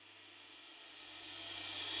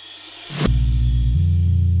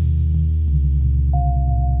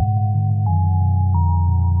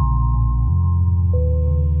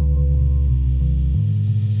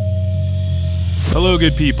Hello,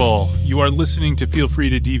 good people. You are listening to Feel Free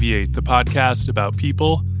to Deviate, the podcast about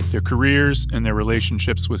people, their careers, and their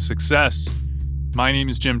relationships with success. My name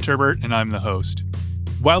is Jim Turbert, and I'm the host.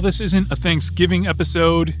 While this isn't a Thanksgiving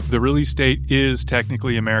episode, the release date is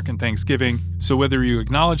technically American Thanksgiving, so whether you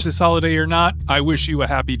acknowledge this holiday or not, I wish you a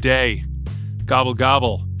happy day. Gobble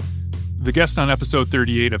gobble. The guest on episode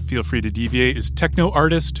 38 of Feel Free to Deviate is techno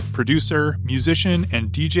artist, producer, musician,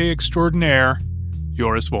 and DJ extraordinaire,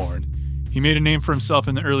 Joris Voorn. He made a name for himself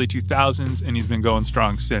in the early 2000s, and he's been going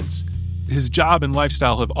strong since. His job and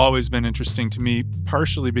lifestyle have always been interesting to me,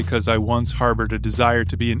 partially because I once harbored a desire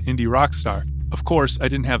to be an indie rock star. Of course, I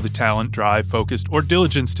didn't have the talent, drive, focus, or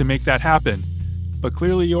diligence to make that happen. But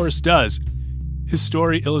clearly Joris does. His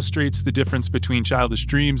story illustrates the difference between childish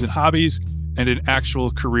dreams and hobbies and an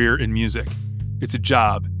actual career in music. It's a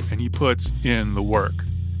job, and he puts in the work.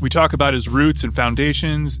 We talk about his roots and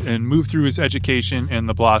foundations and move through his education and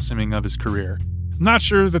the blossoming of his career. I'm not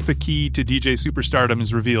sure that the key to DJ superstardom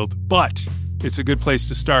is revealed, but it's a good place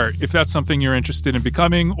to start if that's something you're interested in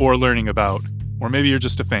becoming or learning about, or maybe you're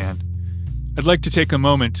just a fan. I'd like to take a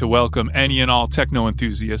moment to welcome any and all techno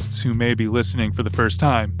enthusiasts who may be listening for the first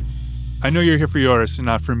time. I know you're here for Joris and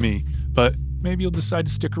not for me, but maybe you'll decide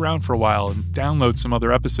to stick around for a while and download some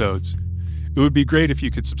other episodes. It would be great if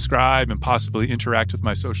you could subscribe and possibly interact with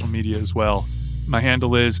my social media as well. My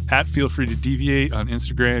handle is @FeelFreeToDeviate on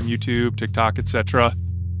Instagram, YouTube, TikTok, etc.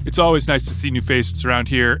 It's always nice to see new faces around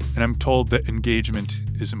here, and I'm told that engagement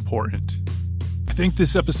is important. I think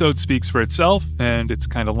this episode speaks for itself, and it's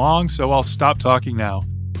kind of long, so I'll stop talking now.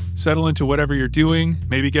 Settle into whatever you're doing,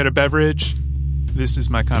 maybe get a beverage. This is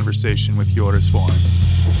my conversation with Joris Voorn.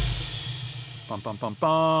 Bum, bum, bum,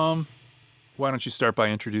 bum. Why don't you start by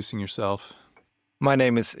introducing yourself? My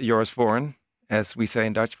name is Joris Voorn, as we say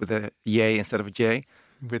in Dutch, with a yay instead of a j.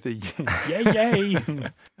 With a yay.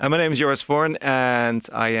 My name is Joris Voorn, and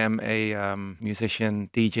I am a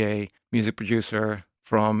musician, DJ, music producer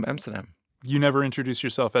from Amsterdam. You never introduce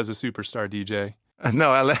yourself as a superstar DJ.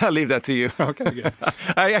 No, I'll leave that to you. Okay, good.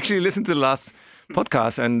 I actually listened to the last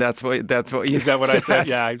podcast, and that's what you Is that what said. I said?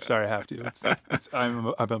 Yeah, I'm sorry, I have to.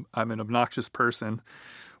 I'm an obnoxious person.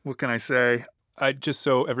 What can I say? Just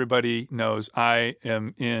so everybody knows, I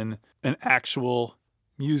am in an actual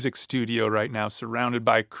music studio right now, surrounded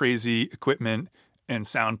by crazy equipment and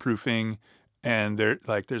soundproofing, and there's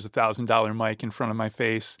a $1,000 mic in front of my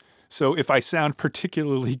face. So if I sound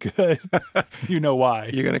particularly good, you know why.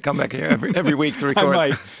 You're going to come back here every week to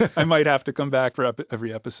record. I might have to come back for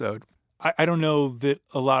every episode. I don't know that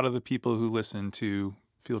a lot of the people who listen to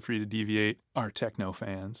Feel Free to Deviate are techno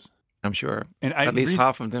fans. I'm sure. And at least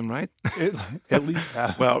half of them, right? At least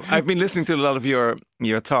half. Well, I've been listening to a lot of your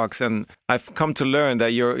talks, and I've come to learn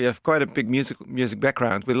that you have quite a big music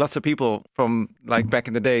background with lots of people from like back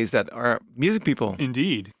in the days that are music people.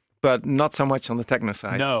 Indeed. But not so much on the techno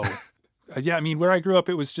side. No. Yeah, I mean, where I grew up,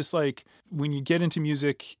 it was just like when you get into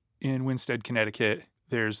music in Winsted, Connecticut,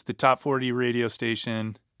 there's the top 40 radio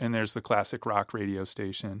station and there's the classic rock radio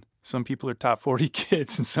station. Some people are top 40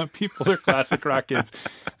 kids and some people are classic rock kids.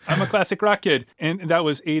 I'm a classic rock kid. And that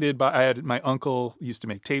was aided by, my uncle used to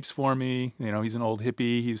make tapes for me. You know, he's an old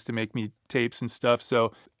hippie. He used to make me tapes and stuff.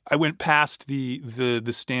 So I went past the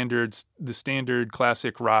standard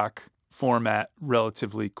classic rock format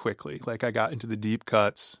relatively quickly. Like I got into the deep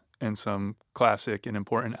cuts and some classic and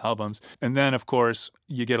important albums. And then, of course,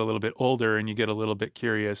 you get a little bit older and you get a little bit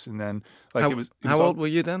curious. And then, how old were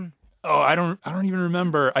you then? Oh, I don't even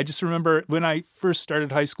remember. I just remember when I first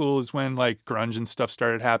started high school is when like grunge and stuff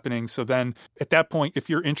started happening. So then at that point, if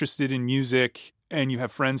you're interested in music and you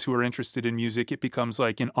have friends who are interested in music, it becomes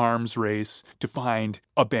like an arms race to find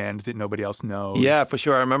a band that nobody else knows. Yeah, for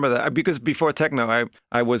sure. I remember that because before techno,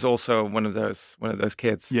 I was also one of those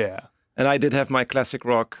kids. Yeah. And I did have my classic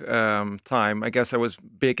rock time. I guess I was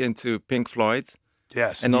big into Pink Floyd.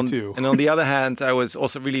 Yes, and me too. And on the other hand, I was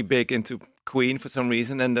also really big into Queen for some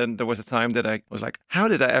reason. And then there was a time that I was like, how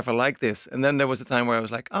did I ever like this? And then there was a time where I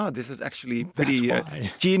was like, oh, this is actually pretty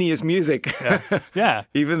genius music. Yeah. Yeah.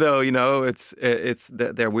 Even though, you know,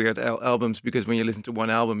 they're weird albums because when you listen to one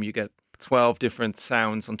album, you get 12 different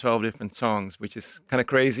sounds on 12 different songs, which is kind of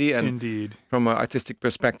crazy. And indeed, from an artistic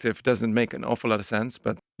perspective, doesn't make an awful lot of sense.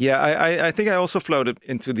 But yeah, I think I also floated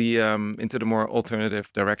into the more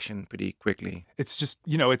alternative direction pretty quickly. It's just,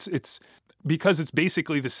 you know, it's because it's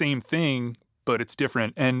basically the same thing, but it's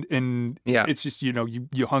different. And yeah, it's just, you know,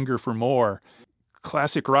 you hunger for more.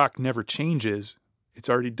 Classic rock never changes. It's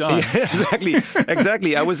already done. Yeah,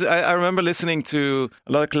 exactly. I remember listening to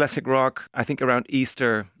a lot of classic rock. I think around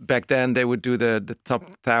Easter back then they would do the top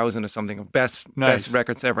 1,000 or something of best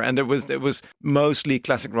records ever, and it was mostly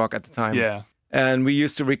classic rock at the time. Yeah. And we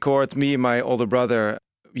used to record, me and my older brother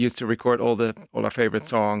used to record all our favorite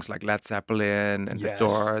songs like Led Zeppelin and Yes. The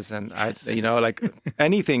Doors and like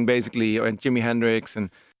anything basically, and Jimi Hendrix. And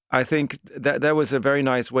I think that was a very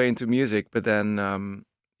nice way into music. But then,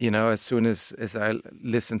 as soon as I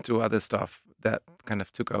listened to other stuff, that kind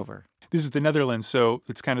of took over. This is the Netherlands, so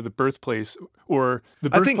it's kind of the birthplace or the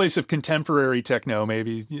birthplace of contemporary techno.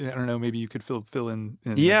 Maybe I don't know. Maybe you could fill in.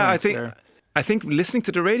 Yeah, there. I think listening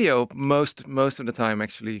to the radio most of the time,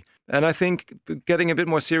 actually. And I think getting a bit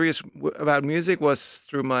more serious about music was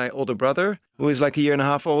through my older brother, who is like a year and a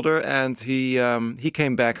half older. And he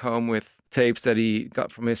came back home with tapes that he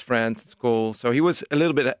got from his friends at school. So he was a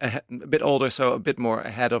little bit a bit older, so a bit more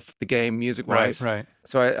ahead of the game music-wise. Right.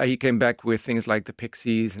 So he came back with things like the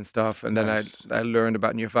Pixies and stuff. And then Nice. I learned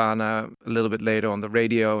about Nirvana a little bit later on the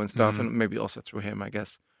radio and stuff, and maybe also through him, I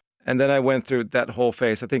guess. And then I went through that whole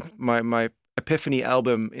phase. I think my epiphany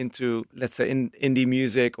album into, let's say, indie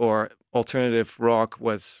music or alternative rock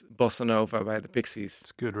was Bossa Nova by the Pixies.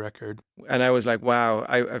 It's a good record. And I was like, wow,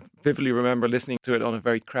 I vividly remember listening to it on a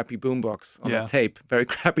very crappy boombox, on a tape, very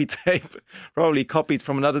crappy tape, probably copied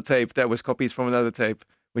from another tape that was copied from another tape,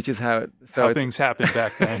 which is how things happened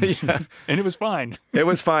back then. Yeah. And it was fine. It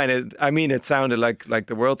was fine. It sounded like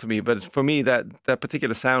the world to me. But for me, that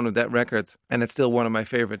particular sound of that record, and it's still one of my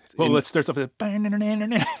favorites. Well, let's start off with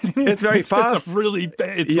it's very fast. Really,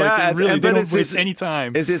 it's yeah, like really, they don't waste this, any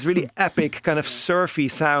time. It's this really epic kind of surfy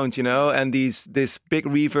sound, and this big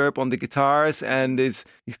reverb on the guitars and these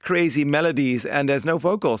crazy melodies, and there's no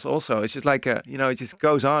vocals also. It's just like it just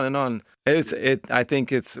goes on and on. I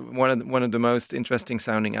think it's one of the most interesting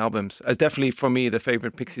sounding albums. It's definitely for me the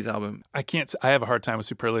favorite Pixies album. I have a hard time with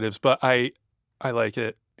superlatives, but I like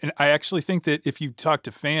it. And I actually think that if you talk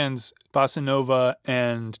to fans, Bossa Nova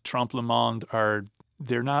and Trompe le Monde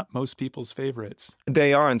they're not most people's favorites.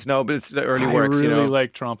 They aren't, no, but it's the early works. I really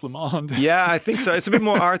like Trompe le Monde. Yeah, I think so. It's a bit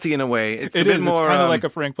more arty in a way. It's It's kind of like a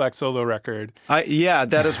Frank Black solo record.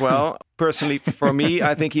 That as well. Personally, for me,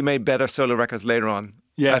 I think he made better solo records later on.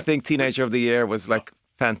 Yeah, I think Teenager of the Year was like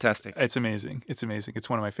fantastic. It's amazing. It's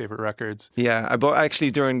one of my favorite records. Yeah,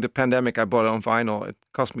 actually during the pandemic, I bought it on vinyl. It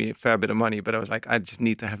cost me a fair bit of money, but I was like, I just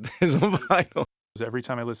need to have this on vinyl. Every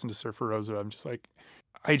time I listen to Surfer Rosa, I'm just like,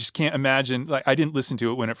 I just can't imagine. Like, I didn't listen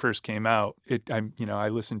to it when it first came out. I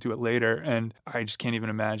listened to it later, and I just can't even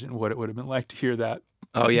imagine what it would have been like to hear that.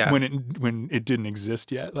 Oh yeah, when it didn't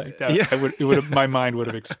exist yet, like that, yeah. My mind would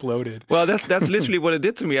have exploded. Well, that's literally what it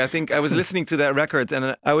did to me. I think I was listening to that record,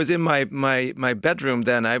 and I was in my bedroom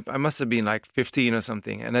then. I must have been like 15 or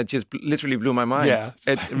something, and it just literally blew my mind. Yeah,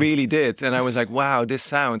 it really did, and I was like, wow, this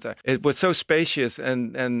sound. It was so spacious,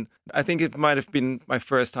 and I think it might have been my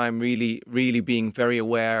first time really, really being very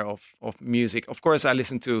aware of music. Of course, I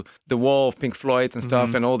listened to The Wall of Pink Floyd and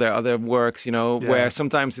stuff, and all their other works, where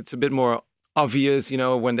sometimes it's a bit more obvious,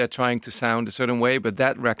 when they're trying to sound a certain way, but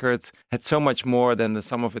that record had so much more than the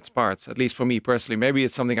sum of its parts, at least for me personally. Maybe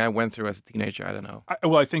it's something I went through as a teenager, I don't know.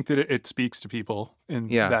 I think that it speaks to people in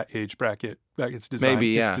that age bracket. Like it's designed,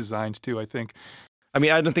 it's designed to, I think. I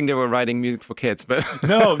mean, I don't think they were writing music for kids, but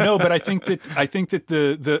no, but I think that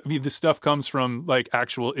the stuff comes from like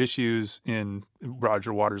actual issues in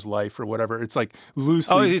Roger Waters' life or whatever. It's like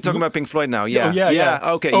loosely. Oh, you're talking about Pink Floyd now? Yeah,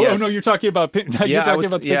 yeah. Okay. Oh, yes. no, you're talking about about the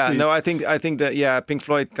Pixies. Yeah, no, I think that Pink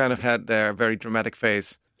Floyd kind of had their very dramatic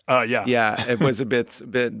phase. Yeah, it was a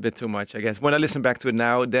bit too much, I guess. When I listen back to it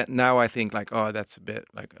now I think like, oh, that's a bit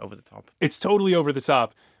like over the top. It's totally over the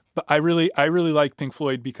top. But I really like Pink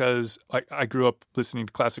Floyd because I grew up listening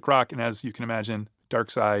to classic rock, and as you can imagine,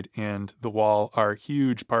 Dark Side and The Wall are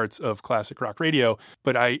huge parts of classic rock radio.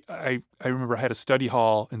 But I remember I had a study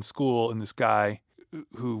hall in school, and this guy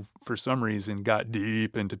who, for some reason, got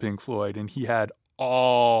deep into Pink Floyd, and he had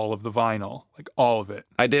all of the vinyl, like all of it.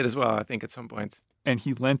 I did as well, I think, at some point. And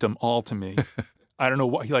he lent them all to me. I don't know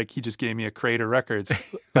what, he just gave me a crate of records.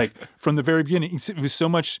 Like from the very beginning, it was so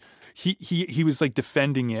much. He was like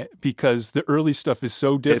defending it because the early stuff is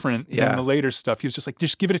so different than the later stuff. He was just like,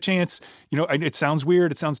 just give it a chance. It sounds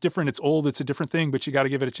weird. It sounds different. It's old. It's a different thing, but you got to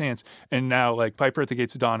give it a chance. And now like Piper at the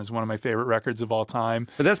Gates of Dawn is one of my favorite records of all time.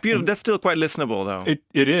 But that's beautiful. And that's still quite listenable though.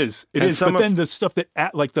 It is. But then the stuff that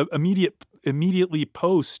like the immediately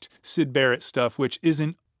post Syd Barrett stuff, which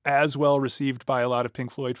isn't as well received by a lot of Pink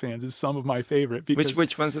Floyd fans, is some of my favorite. Because,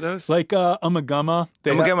 which ones are those? Like Ummagumma.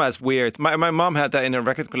 Ummagumma is weird. My mom had that in her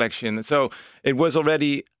record collection, so it was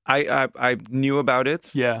already. I knew about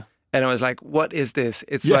it. Yeah, and I was like, "What is this?"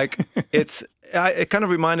 It's like it kind of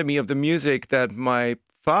reminded me of the music that my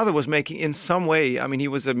father was making in some way. I mean, he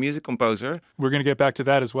was a music composer. We're going to get back to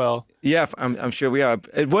that as well. Yeah, I'm sure we are.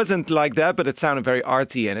 It wasn't like that, but it sounded very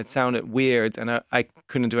arty and it sounded weird. And I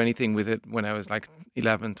couldn't do anything with it when I was like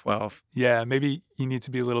 11, 12. Yeah, maybe you need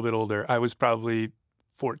to be a little bit older. I was probably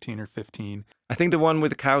 14 or 15. I think the one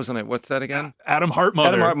with the cows on it. What's that again? Adam Hartmother.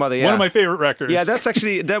 Adam Hartmother, yeah. One of my favorite records. Yeah,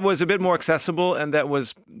 that was a bit more accessible, and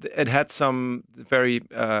it had some very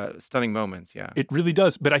stunning moments, yeah. It really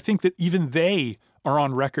does. But I think that even they are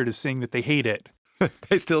on record as saying that they hate it.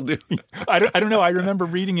 They still do. I don't know. I remember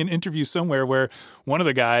reading an interview somewhere where one of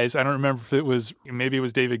the guys, I don't remember if maybe it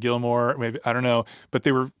was David Gilmour, maybe, I don't know, but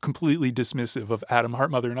they were completely dismissive of Adam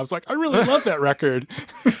Hartmother. And I was like, I really love that record.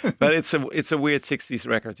 But it's a weird 60s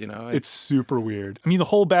record, you know. It's super weird. I mean, the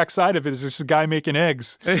whole backside of it is just a guy making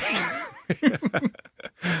eggs.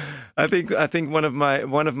 I think one of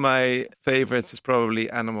my favorites is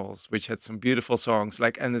probably Animals, which had some beautiful songs,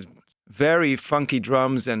 and there's very funky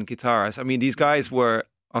drums and guitars. I mean, these guys were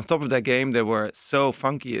on top of their game. They were so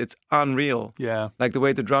funky. It's unreal. Yeah. Like the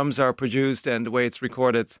way the drums are produced and the way it's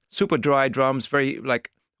recorded. Super dry drums, very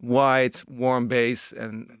like wide, warm bass,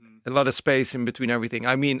 and a lot of space in between everything.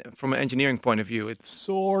 I mean, from an engineering point of view, it's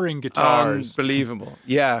soaring guitars. Unbelievable.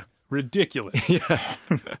 Yeah. Ridiculous. Yeah.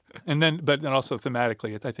 but also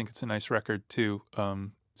thematically, I think it's a nice record too.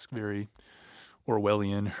 It's very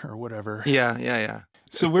Orwellian or whatever. Yeah.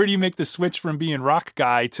 So where do you make the switch from being rock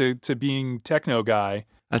guy to being techno guy?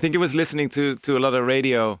 I think it was listening to a lot of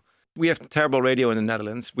radio. We have terrible radio in the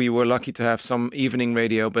Netherlands. We were lucky to have some evening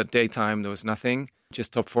radio, but daytime there was nothing,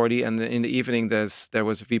 just top 40. And in the evening there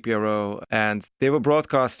was a VPRO, and they were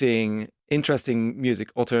broadcasting interesting music,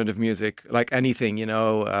 alternative music, like anything, you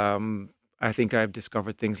know. I think I've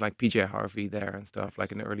discovered things like PJ Harvey there and stuff,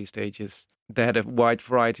 like in the early stages. They had a wide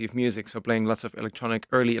variety of music, so playing lots of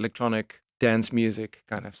early electronic dance music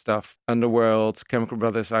kind of stuff. Underworld, Chemical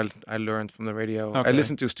Brothers, I learned from the radio. Okay. I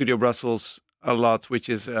listened to Studio Brussels a lot, which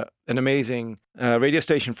is an amazing radio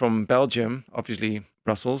station from Belgium, obviously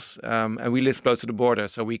Brussels. And we lived close to the border,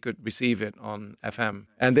 so we could receive it on FM.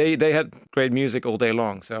 And they had great music all day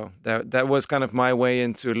long. So that was kind of my way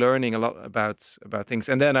into learning a lot about things.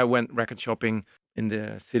 And then I went record shopping in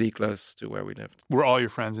the city close to where we lived. Were all your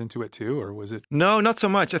friends into it too, or was it? No, not so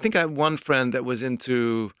much. I think I had one friend that was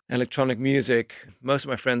into electronic music. Most of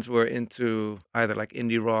my friends were into either like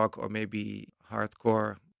indie rock or maybe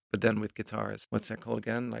hardcore, but then with guitars. What's that called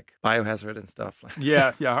again? Like Biohazard and stuff.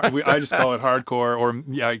 Yeah. I just call it hardcore, or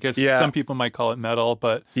I guess some people might call it metal,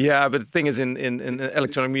 but... Yeah, but the thing is in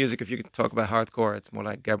electronic music, if you could talk about hardcore, it's more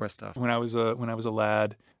like Gabber stuff. When I was a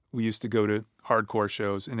lad, we used to go to hardcore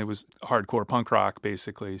shows, and it was hardcore punk rock,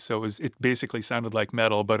 basically. So it basically sounded like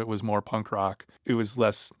metal, but it was more punk rock. It was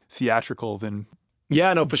less theatrical than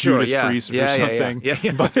Yeah, no, for sure. Judas Priest or something.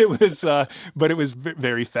 Yeah. But it was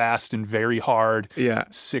very fast and very hard. Yeah.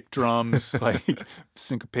 Sick drums, like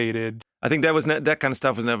syncopated. I think that was that kind of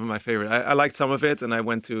stuff was never my favorite. I liked some of it, and I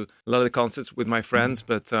went to a lot of the concerts with my friends,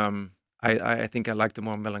 but I think I liked the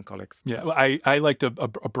more melancholic stuff. Yeah, I liked a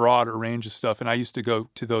broader range of stuff, and I used to go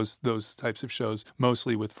to those types of shows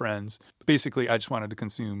mostly with friends. Basically, I just wanted to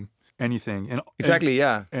consume anything. And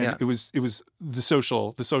it was the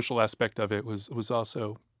social aspect of it was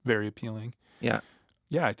also very appealing. Yeah.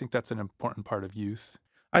 Yeah, I think that's an important part of youth.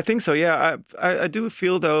 I think so, yeah. I do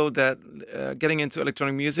feel, though, that getting into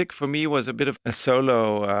electronic music for me was a bit of a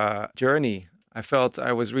solo journey. I felt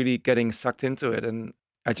I was really getting sucked into it, and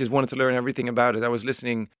I just wanted to learn everything about it. I was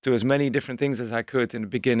listening to as many different things as I could in the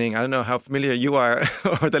beginning. I don't know how familiar you are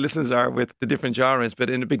or the listeners are with the different genres, but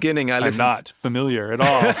in the beginning I'm not familiar at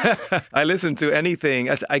all. I listened to anything.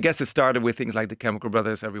 I guess it started with things like the Chemical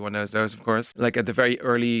Brothers. Everyone knows those, of course. Like at the very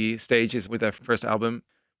early stages with their first album,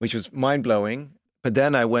 which was mind-blowing. But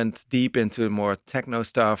then I went deep into more techno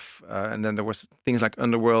stuff, and then there was things like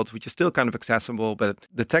Underworld, which is still kind of accessible. But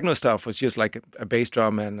the techno stuff was just like a bass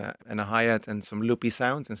drum and a hi-hat and some loopy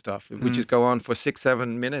sounds and stuff. It would just go on for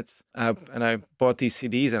 6-7 minutes. And I bought these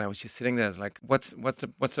CDs, and I was just sitting there, I was like, what's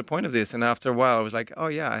the point of this? And after a while, I was like, oh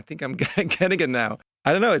yeah, I think I'm getting it now.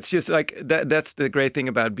 I don't know. It's just like that's the great thing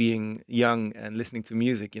about being young and listening to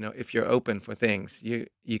music. You know, if you're open for things,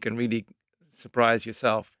 you can really surprise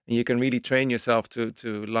yourself, and you can really train yourself to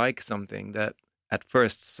like something that at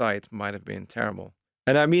first sight might have been terrible.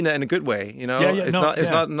 And I mean that in a good way, you know. It's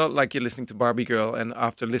not like you're listening to Barbie Girl and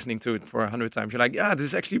after listening to it for 100 times you're like, yeah, this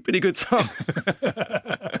is actually a pretty good song.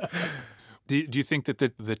 Do you think that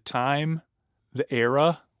the time, the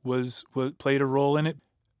era was played a role in it?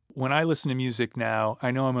 When I listen to music now,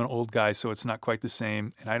 I know I'm an old guy, so it's not quite the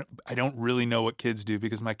same. And I don't really know what kids do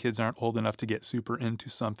because my kids aren't old enough to get super into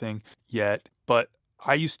something yet. But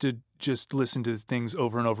I used to just listen to things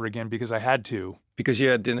over and over again because I had to. Because you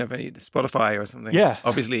didn't have any Spotify or something. Yeah.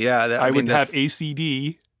 Obviously, yeah. I would have a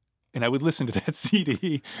CD, and I would listen to that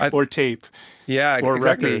CD or tape. Yeah, or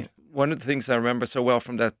exactly. record. One of the things I remember so well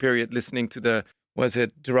from that period, listening to was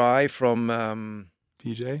it Drive from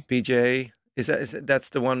PJ? PJ? That's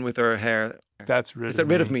the one with her hair? That's Rid Is of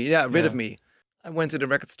that Rid of Me. Me? Yeah, Rid of Me. I went to the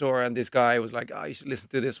record store and this guy was like, "Oh, you should listen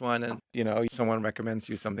to this one." And someone recommends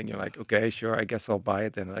you something, you're like, "Okay, sure, I guess I'll buy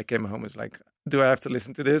it." And I came home, was like, "Do I have to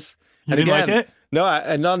listen to this?" You didn't like it?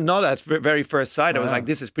 No, not at very first sight. I was Wow. like,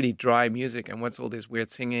 "This is pretty dry music, and what's all this weird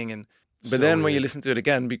singing?" But So then when you weird. listen to it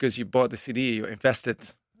again, because you bought the CD, you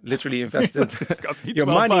literally invested This cost me your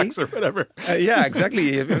 $12 money. or whatever. Yeah,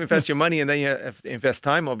 exactly. You invest your money, and then you have to invest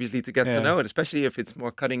time, obviously, to get to know it, especially if it's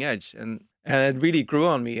more cutting edge. And it really grew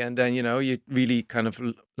on me. And then, you really kind of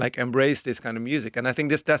like embrace this kind of music. And I think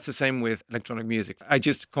that's the same with electronic music. I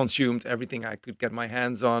just consumed everything I could get my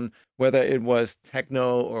hands on, whether it was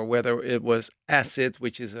techno or whether it was acid,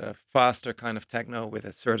 which is a faster kind of techno with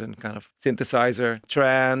a certain kind of synthesizer,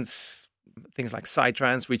 trance, things like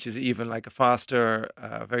psytrance, which is even like a faster,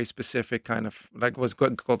 very specific kind of, like was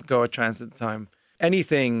called Goa trance at the time.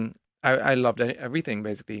 Anything, I loved everything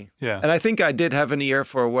basically. Yeah. And I think I did have an ear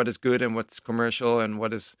for what is good and what's commercial and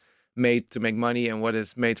what is made to make money and what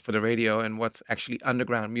is made for the radio and what's actually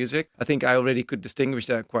underground music. I think I already could distinguish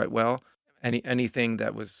that quite well. Anything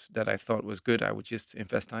that I thought was good, I would just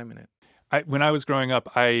invest time in it. When I was growing up,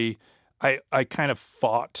 I kind of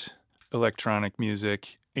fought electronic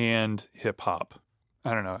music and hip hop.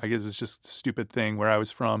 I don't know. I guess it was just a stupid thing where I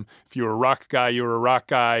was from. If you were a rock guy, you were a rock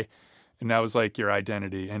guy, and that was like your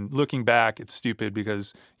identity. And looking back, it's stupid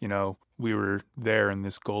because, we were there in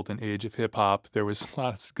this golden age of hip hop. There was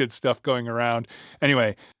lots of good stuff going around.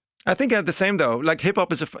 Anyway, I think the same though. Like hip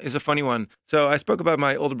hop is a funny one. So I spoke about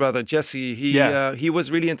my older brother Jesse. He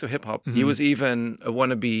was really into hip hop. Mm-hmm. He was even a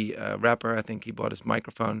wannabe rapper. I think he bought his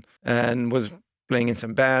microphone and was playing in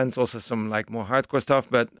some bands, also some like more hardcore stuff.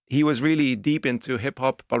 But he was really deep into hip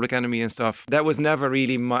hop, Public Enemy and stuff. That was never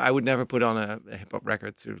really I would never put on a hip hop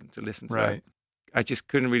record to listen to. Right. I just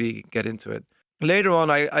couldn't really get into it. Later on,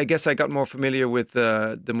 I guess I got more familiar with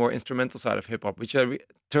the more instrumental side of hip hop, which I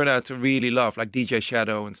turned out to really love, like DJ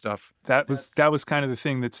Shadow and stuff. That was kind of the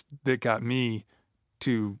thing that got me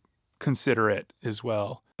to consider it as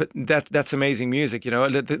well. But that's amazing music,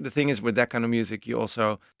 The thing is with that kind of music,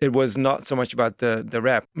 it was not so much about the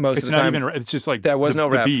rap. Most of the time, It's just like there was no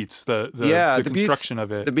rap. The beats, the construction beats,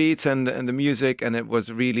 of it, the beats and the music, and it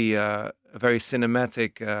was really a very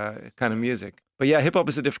cinematic kind of music. But yeah, hip hop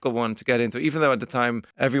is a difficult one to get into, even though at the time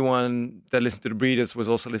everyone that listened to the Breeders was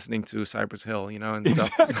also listening to Cypress Hill, and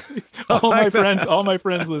exactly. stuff. All my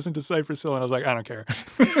friends listened to Cypress Hill, and I was like, I don't care.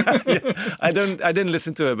 Yeah, I didn't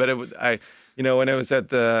listen to it, but when I was at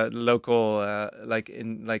the local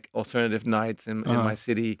alternative nights in my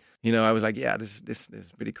city, I was like, yeah, this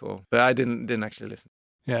is pretty cool. But I didn't actually listen.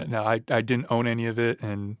 Yeah, no, I didn't own any of it,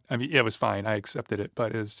 and I mean, it was fine. I accepted it,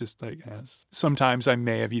 but it was just like, sometimes I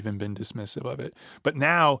may have even been dismissive of it. But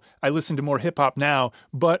now I listen to more hip hop now,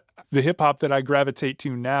 but the hip hop that I gravitate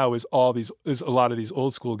to now is a lot of these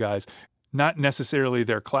old school guys. Not necessarily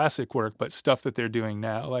their classic work, but stuff that they're doing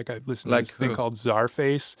now. Like I listened to this thing called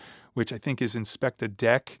Czarface, which I think is Inspecta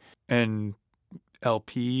Deck and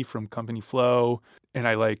LP from Company Flow. And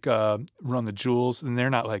I like Run the Jewels, and they're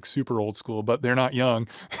not like super old school, but they're not young.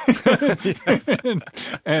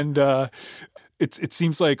 and it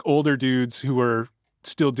seems like older dudes who are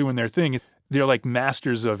still doing their thing, they're like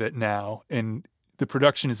masters of it now. And the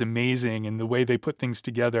production is amazing, and the way they put things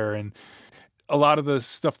together. And a lot of the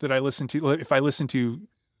stuff that I listen to, if I listen to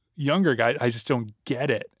younger guys, I just don't get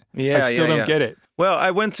it. Yeah, I still don't get it. Well,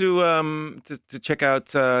 I went to check out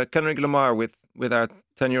Kendrick Lamar with our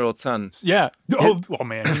 10-year-old son. Yeah. Oh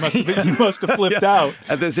man, he must have flipped out.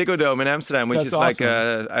 At the Ziggo Dome in Amsterdam, which is awesome.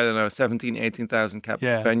 like, 18,000 cap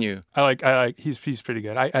venue. I like, he's pretty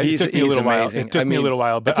good. It took me a little while. It took me a little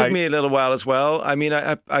while. But it took me a little while as well. I mean,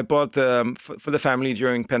 I bought for the family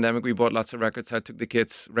during pandemic, we bought lots of records. I took the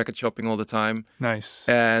kids record shopping all the time. Nice.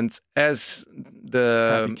 And as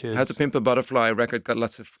the How to Pimp a Butterfly record got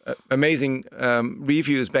lots of amazing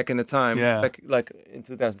reviews back in the time, back like in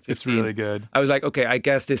 2015. It's really good. I was like, okay, I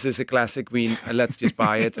guess this is a classic. Let's just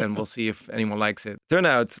buy it and we'll see if anyone likes it. Turned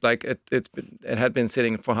out like it had been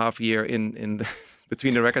sitting for half a year in the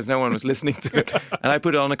between the records. No one was listening to it, and I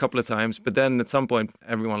put it on a couple of times. But then at some point,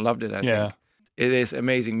 everyone loved it. I think. it is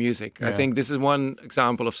amazing music. I Yeah. think this is one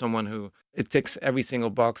example of someone who it ticks every single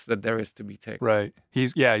box that there is to be ticked. Right.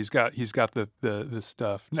 He's got the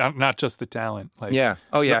stuff, not just the talent. Like Yeah.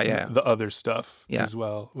 Oh yeah. the other stuff Yeah. as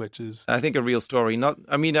well, which is I think a real story.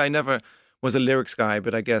 I never was a lyrics guy,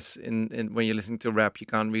 but I guess in when you're listening to rap, you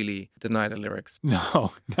can't really deny the lyrics.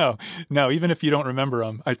 no. Even if you don't remember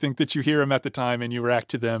them, I think that you hear them at the time and you react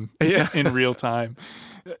to them Yeah. in real time.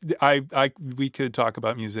 We could talk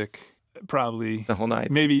about music probably The whole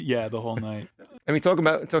night. maybe the whole night. I mean,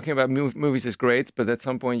 talking about movies is great, but at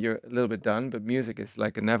some point you're a little bit done. But music is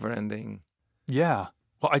like a never-ending Yeah.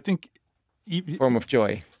 Well, I think. form of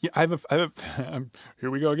joy. Yeah, I have here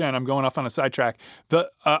we go again. I'm going off on a sidetrack.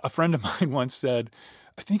 A friend of mine once said,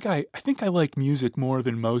 I think I like music more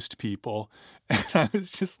than most people. And I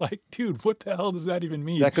was just like, dude, what the hell does that even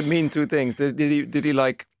mean? That could mean two things. Did he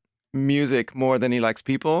like music more than he likes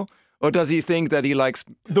people? Or does he think that he likes...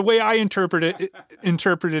 The way I interpreted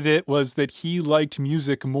it was that he liked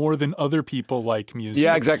music more than other people like music.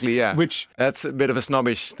 Yeah, exactly, yeah. Which... That's a bit of a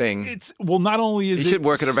snobbish thing. Not only is he should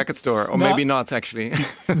work at a record store, or maybe not, actually.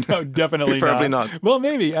 No, definitely Preferably not. Well,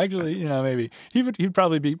 maybe, actually, maybe. He'd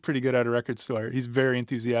probably be pretty good at a record store. He's very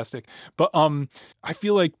enthusiastic. But I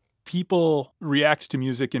feel like people react to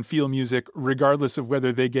music and feel music regardless of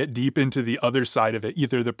whether they get deep into the other side of it,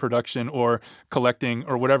 either the production or collecting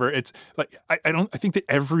or whatever. It's like I think that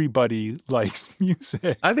everybody likes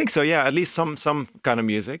music. I think so, yeah. At least some kind of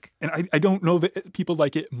music. And I don't know that people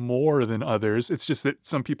like it more than others. It's just that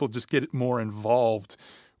some people just get more involved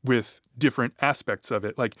with different aspects of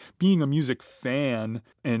it. Like being a music fan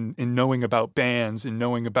and knowing about bands and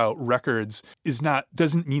knowing about records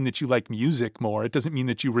doesn't mean that you like music more. It doesn't mean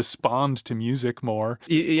that you respond to music more.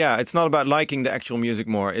 Yeah, it's not about liking the actual music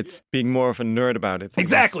more. It's being more of a nerd about it.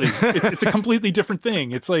 Exactly. It's a completely different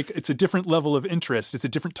thing. It's like, it's a different level of interest. It's a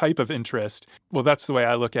different type of interest. Well, that's the way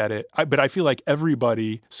I look at it. But I feel like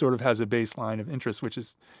everybody sort of has a baseline of interest, which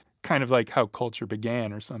is kind of like how culture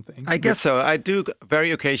began or something. I guess so. I do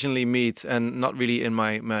very occasionally meet, and not really in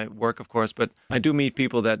my work, of course, but I do meet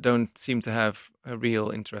people that don't seem to have a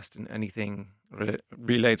real interest in anything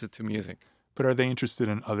related to music. But are they interested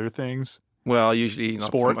in other things? Well, usually not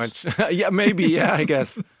Sports? so much. Yeah, maybe. Yeah, I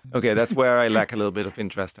guess. Okay, that's where I lack a little bit of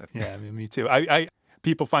interest, I think. Yeah, I mean, me too.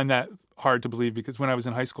 People find that hard to believe because when I was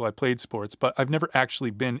in high school, I played sports, but I've never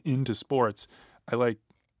actually been into sports. I like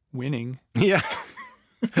winning. Yeah.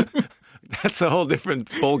 That's a whole different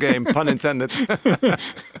ball game, pun intended.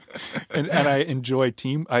 and I enjoy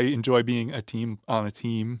team. I enjoy being a team on a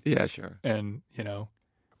team. Yeah, sure. And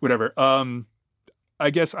whatever. I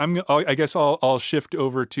guess I'll shift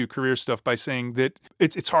over to career stuff by saying that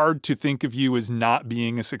it's hard to think of you as not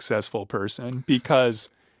being a successful person, because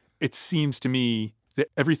it seems to me that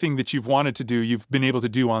everything that you've wanted to do, you've been able to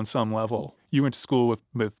do on some level. You went to school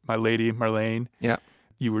with my lady, Marlene. Yeah.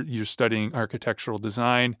 You're studying architectural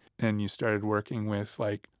design, and you started working with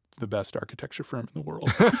like the best architecture firm in the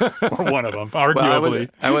world, or one of them, arguably.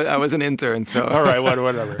 Well, I was an intern, so all right,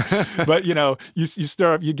 whatever. But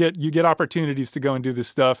you get opportunities to go and do this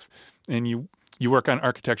stuff, and you work on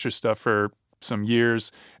architecture stuff for some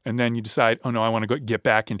years, and then you decide, oh no, I want to get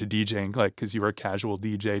back into DJing, like because you were a casual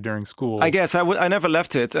DJ during school. I guess I never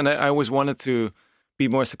left it, and I always wanted to be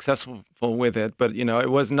more successful with it, but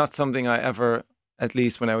it was not something I ever, at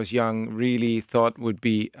least when I was young, really thought would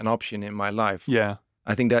be an option in my life. Yeah.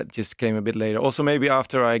 I think that just came a bit later. Also, maybe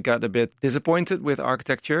after I got a bit disappointed with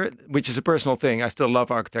architecture, which is a personal thing. I still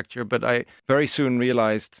love architecture, but I very soon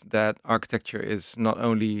realized that architecture is not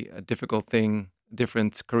only a difficult thing,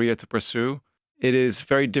 different career to pursue. It is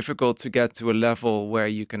very difficult to get to a level where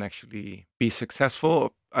you can actually be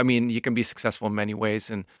successful. I mean, you can be successful in many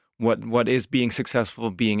ways, and what is being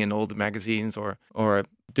successful, being in all the magazines or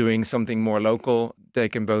doing something more local, they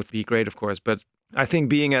can both be great, of course. But I think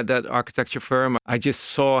being at that architecture firm, I just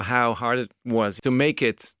saw how hard it was to make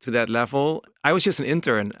it to that level. I was just an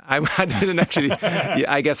intern. I didn't actually,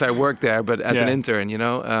 I guess I worked there, but as an intern,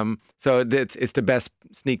 so it's the best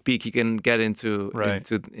sneak peek you can get into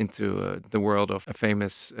the world of a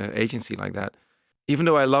famous agency like that. Even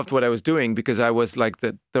though I loved what I was doing, because I was like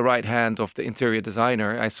the right hand of the interior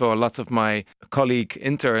designer, I saw lots of my colleague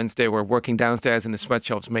interns, they were working downstairs in the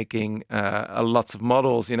sweatshops making lots of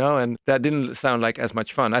models, and that didn't sound like as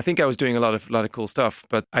much fun. I think I was doing a lot of cool stuff,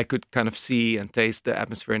 but I could kind of see and taste the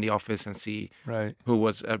atmosphere in the office and see who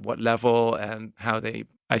was at what level and how they,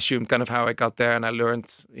 I assumed kind of how I got there, and I learned,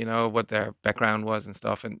 what their background was and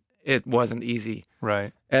stuff. And it wasn't easy.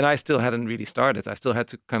 Right. And I still hadn't really started. I still had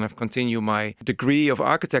to kind of continue my degree of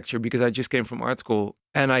architecture because I just came from art school,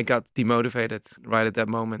 and I got demotivated right at that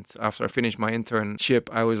moment. After I finished my internship,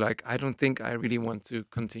 I was like, I don't think I really want to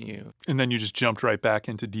continue. And then you just jumped right back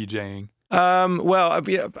into DJing.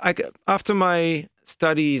 After my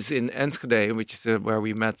studies in Enschede, which is where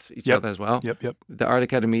we met each other as well, the Art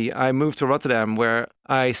Academy, I moved to Rotterdam, where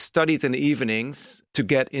I studied in the evenings to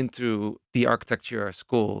get into the architecture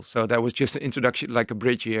school. So that was just an introduction, like a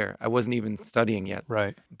bridge year. I wasn't even studying yet.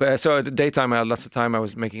 Right. But so at the daytime, I had lots of time. I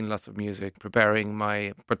was making lots of music, preparing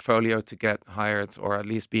my portfolio to get hired, or at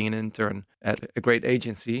least being an intern at a great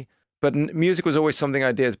agency. But music was always something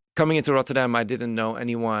I did. Coming into Rotterdam, I didn't know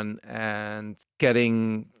anyone, and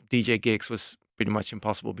getting DJ gigs was pretty much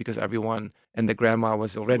impossible because everyone and their grandma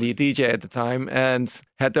was already a DJ at the time and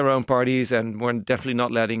had their own parties, and were definitely not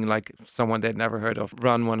letting like someone they'd never heard of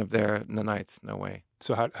run one of their nights. No way.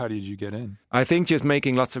 So how did you get in? I think just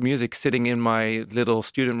making lots of music, sitting in my little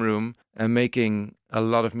student room and making a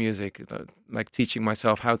lot of music, like teaching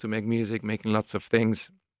myself how to make music, making lots of things.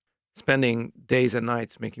 Spending days and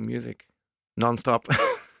nights making music, nonstop,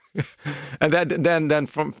 and then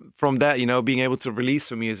from that, you know, being able to release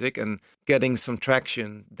some music and getting some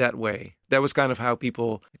traction that way. That was kind of how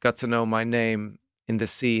people got to know my name in the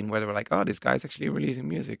scene, where they were like, "Oh, this guy's actually releasing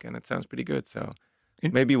music, and it sounds pretty good." So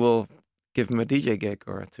maybe we'll give him a DJ gig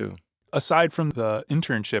or two. Aside from the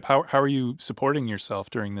internship, how are you supporting yourself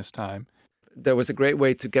during this time? There was a great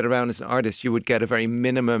way to get around as an artist. You would get a very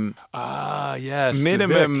minimum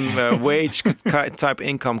wage type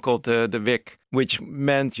income called the WIC, which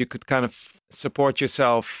meant you could kind of support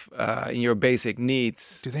yourself in your basic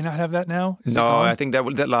needs. Do they not have that now? No, I think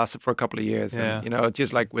that lasted for a couple of years. Yeah. And, you know,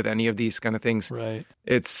 just like with any of these kind of things, right?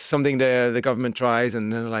 It's something the government tries,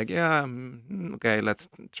 and they're like, yeah, okay, let's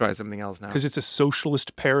try something else now. Because it's a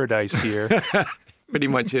socialist paradise here. Pretty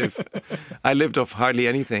much is. I lived off hardly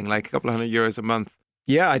anything, like a couple of €100 a month.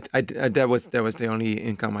 Yeah, I that was the only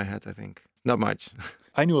income I had, I think. Not much.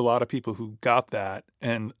 I knew a lot of people who got that,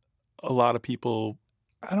 and a lot of people,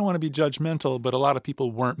 I don't want to be judgmental, but a lot of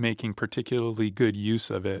people weren't making particularly good use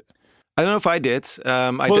of it. I don't know if I did.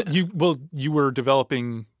 You were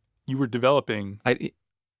developing.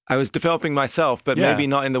 I was developing myself, but maybe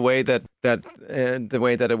not in the way that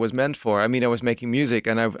it was meant for. I mean, I was making music,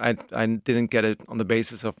 and I didn't get it on the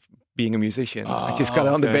basis of being a musician. I just got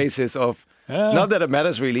it on the basis of not that it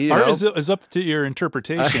matters really. You Art know? is up to your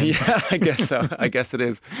interpretation. Yeah, I guess so. I guess it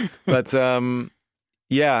is. But I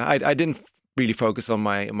didn't really focus on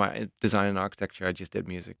my design and architecture. I just did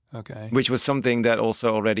music. Okay, which was something that also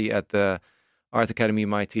already at the Art Academy,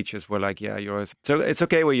 my teachers were like, "Yeah, yours. So it's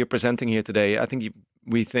okay what you're presenting here today. I think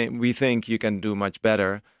we think you can do much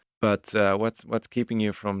better, but what's keeping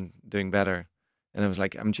you from doing better?" And I was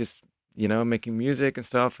like, "I'm just, you know, making music and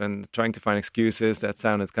stuff, and trying to find excuses that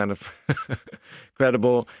sounded kind of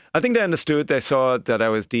credible." I think they understood. They saw that I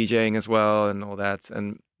was DJing as well and all that,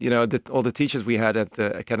 and you know, all the teachers we had at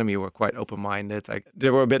the academy were quite open-minded. Like they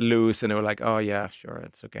were a bit loose, and they were like, "Oh yeah, sure,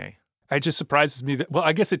 it's okay." It just surprises me that, well,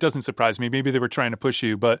 I guess it doesn't surprise me. Maybe they were trying to push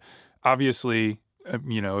you, but obviously,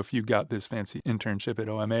 you know, if you got this fancy internship at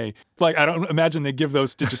OMA, like, I don't imagine they give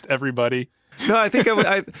those to just everybody. No, I think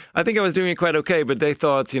I was doing it quite okay, but they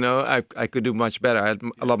thought, you know, I could do much better. I had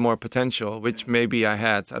a lot more potential, which maybe I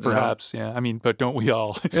had. I don't know. Perhaps, yeah. I mean, but don't we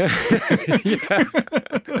all?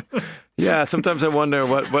 Yeah. Sometimes I wonder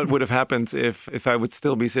what would have happened if I would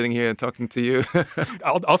still be sitting here and talking to you.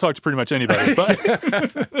 I'll talk to pretty much anybody,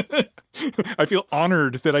 but I feel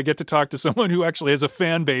honored that I get to talk to someone who actually has a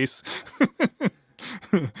fan base.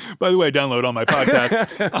 By the way, download all my podcasts.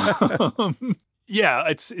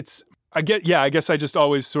 I guess I just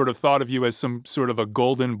always sort of thought of you as some sort of a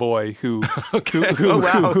golden boy who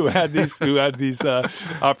had these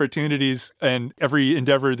opportunities, and every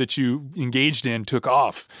endeavor that you engaged in took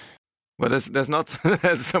off. Well, there's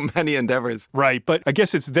so many endeavors. Right, but I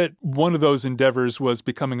guess it's that one of those endeavors was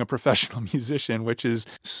becoming a professional musician, which is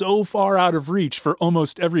so far out of reach for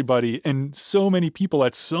almost everybody. And so many people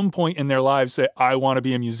at some point in their lives say, I want to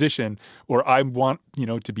be a musician, or I want, you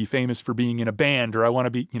know, to be famous for being in a band, or I want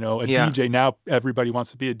to be, you know, a DJ. Now everybody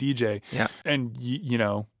wants to be a DJ. Yeah. And, you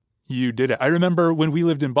know, you did it. I remember when we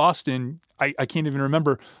lived in Boston, I can't even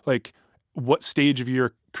remember, like, what stage of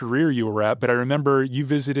your career you were at, but I remember you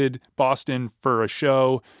visited Boston for a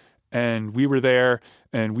show, and we were there,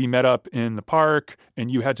 and we met up in the park, and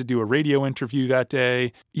you had to do a radio interview that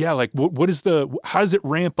day. Yeah, like how does it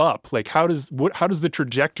ramp up? Like how does the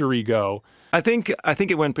trajectory go? I think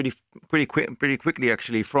it went pretty quickly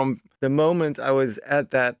actually. From the moment I was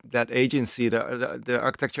at that agency, the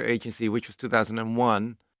architecture agency, which was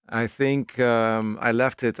 2001. I think I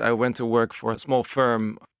left it. I went to work for a small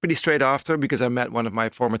firm pretty straight after because I met one of my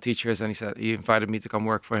former teachers and he invited me to come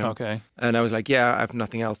work for him. Okay. And I was like, yeah, I have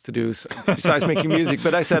nothing else to do besides making music.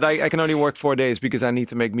 But I said I can only work 4 days because I need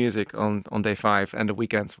to make music on day 5 and the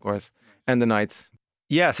weekends, of course, and the nights.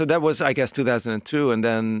 Yeah, so that was, I guess, 2002. And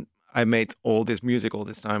then I made all this music all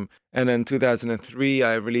this time. And then 2003,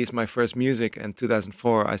 I released my first music. And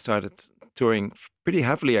 2004, I started touring pretty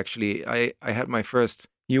heavily, actually. I had my first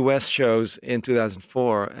US shows in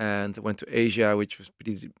 2004 and went to Asia, which was a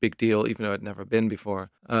pretty big deal, even though I'd never been before.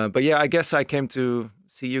 But yeah, I guess I came to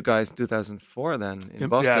see you guys in 2004 then in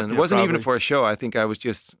Boston. Yeah, it wasn't probably. even for a show. I think I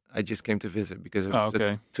just came to visit because it was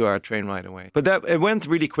okay. a 2-hour train ride away. But it went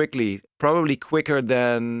really quickly, probably quicker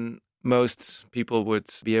than most people would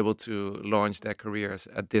be able to launch their careers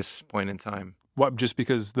at this point in time. What, just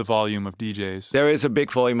because the volume of DJs? There is a big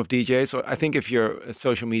volume of DJs. So I think if you're a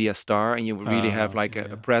social media star and you really have like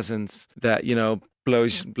a presence that,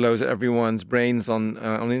 blows everyone's brains on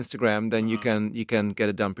Instagram, then you can get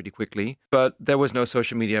it done pretty quickly. But there was no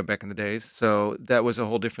social media back in the days, so that was a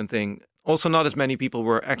whole different thing. Also, not as many people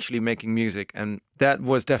were actually making music, and that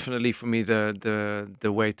was definitely for me the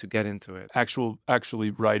way to get into it.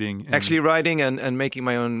 Actually writing. Actually writing and making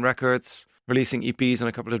my own records. Releasing EPs on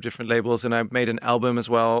a couple of different labels, and I made an album as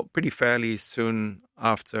well pretty fairly soon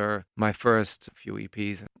after my first few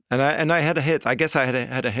EPs. And I had a hit. I guess I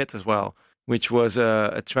had a hit as well, which was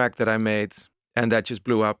a track that I made and that just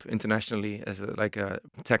blew up internationally as a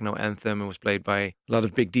techno anthem. It was played by a lot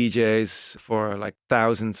of big DJs for like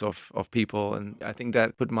thousands of people, and I think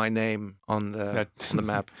that put my name on the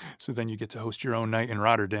map. So then you get to host your own night in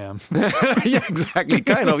Rotterdam. Yeah, exactly.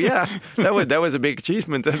 Kind of. Yeah, that was a big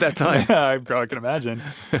achievement at that time. Yeah, I probably can imagine.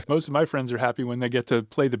 Most of my friends are happy when they get to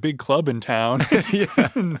play the big club in town.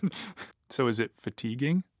 Yeah. So is it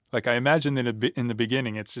fatiguing? Like, I imagine that in the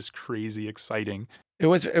beginning, it's just crazy exciting. It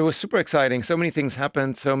was super exciting. So many things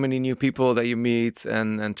happened, so many new people that you meet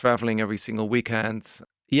and traveling every single weekend.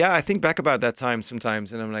 Yeah, I think back about that time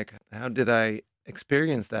sometimes and I'm like, how did I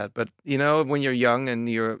experience that? But, when you're young and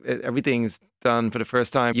everything's done for the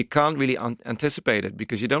first time, you can't really anticipate it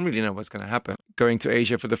because you don't really know what's going to happen. Going to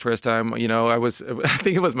Asia for the first time, I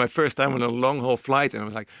think it was my first time on a long haul flight and I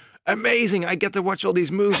was like, amazing, I get to watch all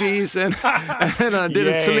these movies and I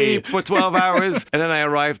didn't sleep for 12 hours. And then I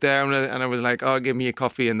arrived there and I was like, oh, give me a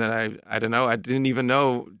coffee. And then I don't know, I didn't even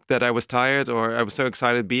know that I was tired or I was so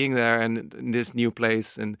excited being there and in this new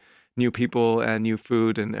place and new people and new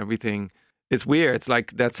food and everything. It's weird. It's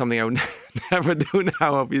like that's something I would never do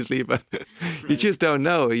now, obviously, but you just don't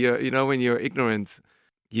know. When you're ignorant,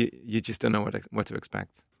 you just don't know what to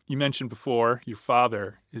expect. You mentioned before your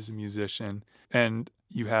father is a musician and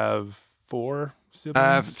you have 4 siblings?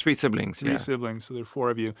 I have 3 siblings. 3 siblings, so there are 4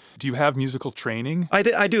 of you. Do you have musical training? I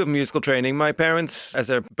do have musical training. My parents, as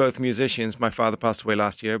they're both musicians, my father passed away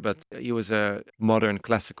last year, but he was a modern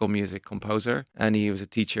classical music composer and he was a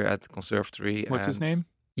teacher at the conservatory. What's his name?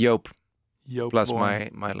 Joop. Joop plus Born.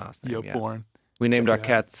 my last name. Joop Born. We named our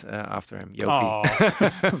cat after him,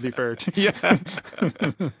 Jopie. Oh, be fair. Yeah.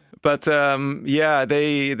 But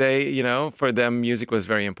they for them, music was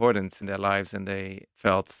very important in their lives, and they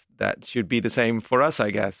felt that should be the same for us, I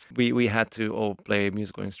guess. We had to all play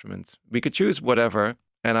musical instruments. We could choose whatever,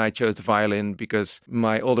 and I chose the violin because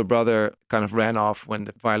my older brother kind of ran off when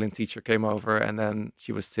the violin teacher came over, and then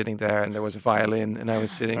she was sitting there, and there was a violin, and I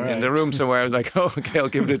was sitting in the room somewhere. I was like, oh, okay, I'll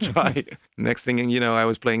give it a try. Next thing you know, I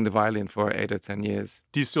was playing the violin for 8 or 10 years.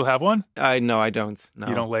 Do you still have one? No, I don't. No.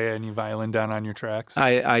 You don't lay any violin down on your tracks?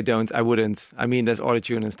 I don't. I wouldn't. I mean, there's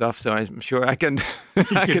autotune and stuff, so I'm sure I can.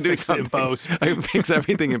 I can do something in post. I can fix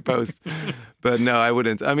everything in post. But no, I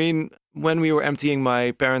wouldn't. I mean, when we were emptying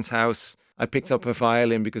my parents' house, I picked up a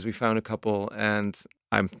violin because we found a couple, and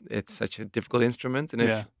it's such a difficult instrument. And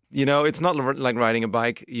if it's not like riding a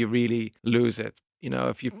bike, you really lose it.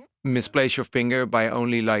 If you misplace your finger by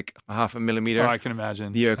only like 0.5 millimeter, I can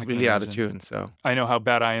imagine. You're completely out of tune. So I know how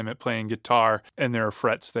bad I am at playing guitar, and there are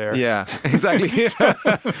frets there. Yeah, exactly.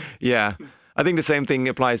 Yeah, I think the same thing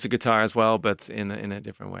applies to guitar as well, but in a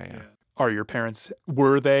different way. Yeah. Are your parents?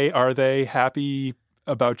 Are they happy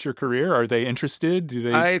about your career? Are they interested? Do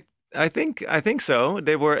they? I think so.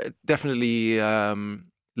 They were definitely,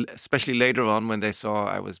 especially later on when they saw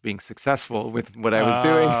I was being successful with what I was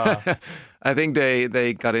doing. I think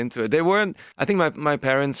they got into it. They weren't. I think my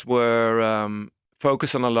parents were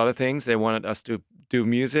focused on a lot of things. They wanted us to do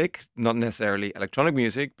music, not necessarily electronic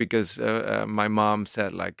music, because my mom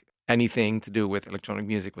said like anything to do with electronic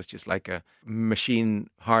music was just like a machine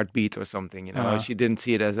heartbeat or something. She didn't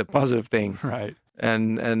see it as a positive thing. Right.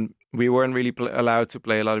 And we weren't really allowed to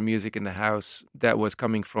play a lot of music in the house that was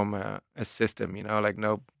coming from a system, like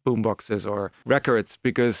no boomboxes or records,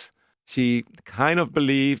 because she kind of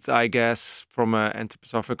believed, I guess, from an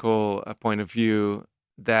anthroposophical point of view,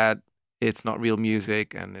 that it's not real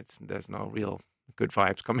music and there's no real good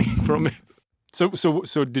vibes coming from it. So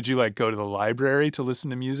did you like go to the library to listen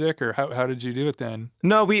to music, or how did you do it then?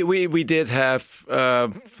 No, we did have,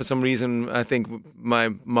 for some reason, I think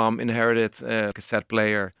my mom inherited a cassette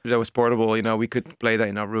player that was portable. We could play that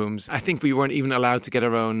in our rooms. I think we weren't even allowed to get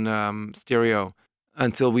our own stereo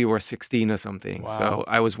until we were 16 or something. Wow. So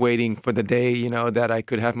I was waiting for the day, that I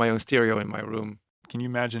could have my own stereo in my room. Can you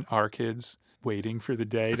imagine our kids waiting for the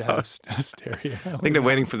day to have a stereo? I think they're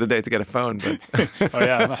waiting for the day to get a phone, but oh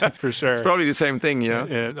yeah, for sure. It's probably the same thing,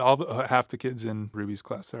 half the kids in Ruby's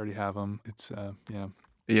class already have them. It's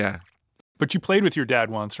Yeah. But you played with your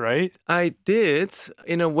dad once, right? I did.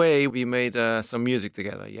 In a way, we made some music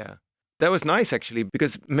together, yeah. That was nice, actually,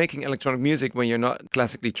 because making electronic music when you're not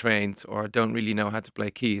classically trained or don't really know how to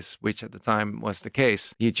play keys, which at the time was the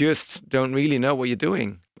case, you just don't really know what you're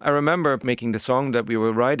doing. I remember making the song that we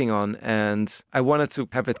were writing on, and I wanted to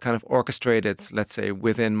have it kind of orchestrated, let's say,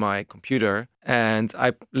 within my computer. And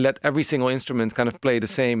I let every single instrument kind of play the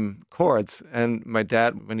same chords. And my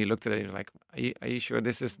dad, when he looked at it, he was like, are you sure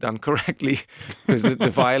this is done correctly? Because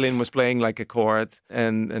the violin was playing like a chord,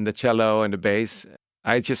 and the cello and the bass.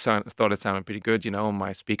 I just thought it sounded pretty good, on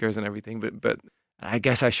my speakers and everything. But I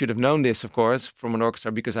guess I should have known this, of course, from an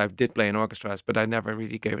orchestra, because I did play in orchestras, but I never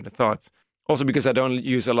really gave it a thought. Also because I don't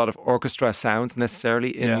use a lot of orchestra sounds necessarily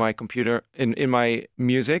in my computer, in my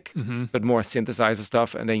music, but more synthesizer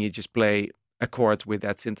stuff. And then you just play a chord with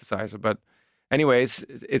that synthesizer. But anyways,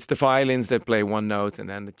 it's the violins that play one note and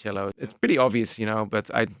then the cello. It's pretty obvious, but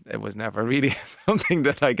it was never really something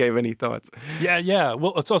that I gave any thoughts. Yeah.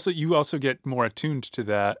 Well, you also get more attuned to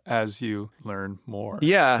that as you learn more.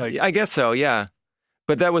 Yeah, I guess so, yeah.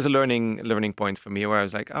 But that was a learning point for me, where I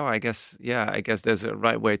was like, oh, I guess there's a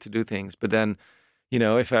right way to do things. But then,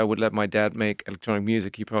 if I would let my dad make electronic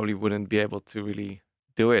music, he probably wouldn't be able to really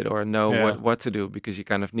do it or know what to do, because you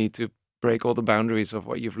kind of need to break all the boundaries of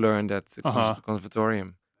what you've learned at the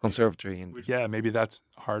conservatory. Yeah, maybe that's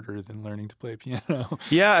harder than learning to play piano.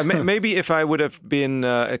 Yeah, maybe if I would have been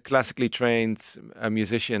a classically trained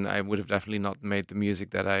musician, I would have definitely not made the music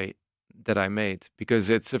that I made,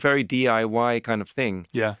 because it's a very DIY kind of thing.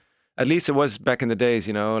 Yeah. At least it was back in the days,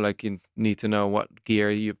 like you need to know what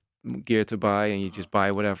gear to buy, and you just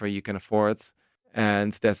buy whatever you can afford.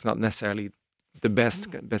 And that's not necessarily the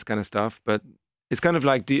best kind of stuff, but it's kind of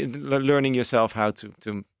like learning yourself how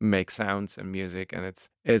to make sounds and music, and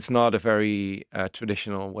it's not a very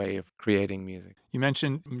traditional way of creating music. You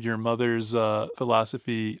mentioned your mother's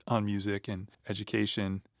philosophy on music and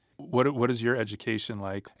education. What is your education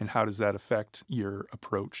like, and how does that affect your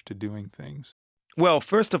approach to doing things? Well,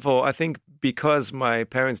 first of all, I think because my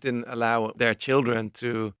parents didn't allow their children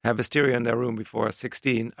to have a stereo in their room before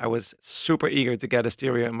 16, I was super eager to get a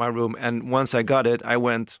stereo in my room. And once I got it, I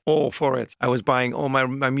went all for it. I was buying all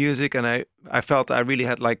my music, and I felt I really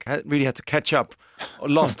had to catch up,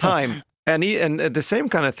 lost time. And the same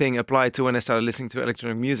kind of thing applied to when I started listening to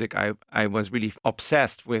electronic music. I was really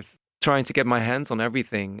obsessed with trying to get my hands on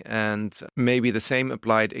everything. And maybe the same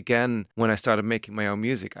applied again when I started making my own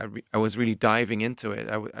music. I was really diving into it.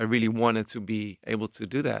 I really wanted to be able to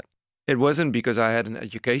do that. It wasn't because I had an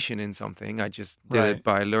education in something. I just did it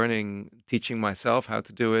by learning, teaching myself how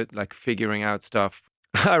to do it, like figuring out stuff.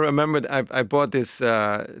 I remember I bought this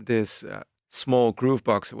small groove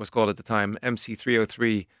box, it was called at the time,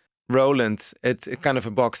 MC303 Roland. It's kind of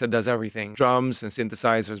a box that does everything. Drums and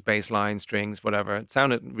synthesizers, bass line, strings, whatever. It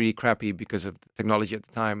sounded really crappy because of the technology at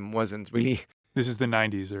the time wasn't really... This is the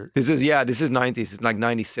 90s, or... This is 90s. It's like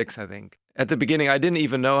 96, I think. At the beginning, I didn't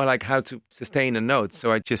even know how to sustain a note.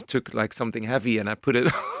 So I just took something heavy and I put it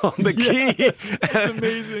on the key. That's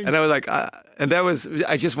amazing. And I was like,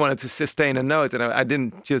 I just wanted to sustain a note. And I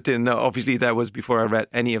didn't know. Obviously, that was before I read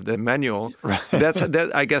any of the manual. Right.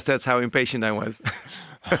 I guess that's how impatient I was.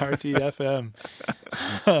 RTFM.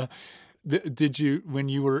 Did you, when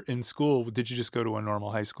you were in school, did you just go to a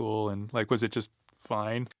normal high school and was it just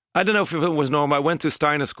fine? I don't know if it was normal. I went to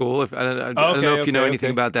Steiner School. I don't know if you know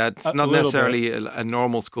anything about that. It's not necessarily a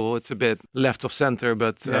normal school. It's a bit left of center,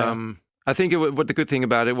 but I think what the good thing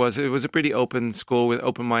about it was a pretty open school with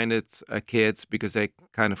open-minded kids, because they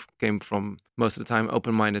kind of came from, most of the time,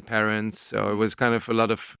 open-minded parents. So it was kind of a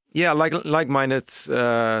lot of, like-minded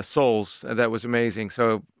souls. That was amazing.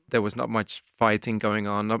 So there was not much fighting going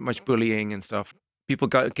on, not much bullying and stuff.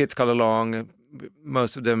 Kids got along.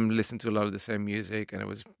 most of them listened to a lot of the same music, and it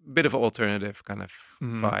was a bit of an alternative kind of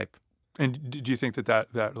vibe. And do you think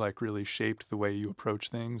that like really shaped the way you approach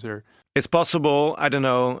things, or? It's possible. I don't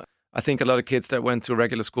know. I think a lot of kids that went to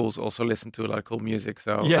regular schools also listened to a lot of cool music.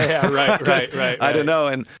 So right. I don't know,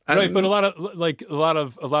 and right, but a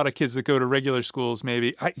lot of kids that go to regular schools,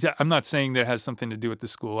 maybe. I'm not saying that it has something to do with the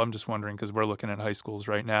school. I'm just wondering because we're looking at high schools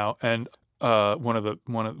right now, and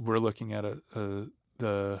we're looking at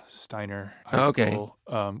the Steiner High School.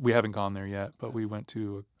 We haven't gone there yet, but we went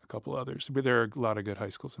to a couple others. But there are a lot of good high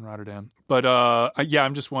schools in Rotterdam. But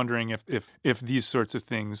I'm just wondering if these sorts of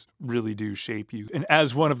things really do shape you. And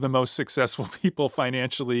as one of the most successful people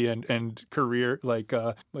financially and career, like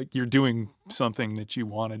you're doing something that you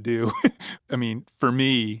want to do. I mean, for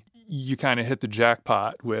me, you kind of hit the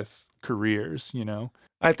jackpot with careers, you know.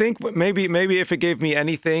 I think maybe if it gave me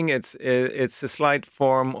anything, it's a slight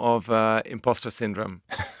form of imposter syndrome.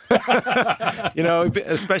 You know,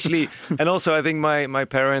 especially, and also I think my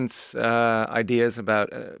parents' ideas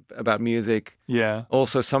about music. Yeah.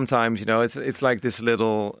 Also, sometimes, you know, it's like this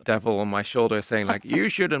little devil on my shoulder saying like, you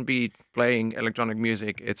shouldn't be playing electronic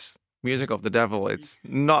music. It's music of the devil. It's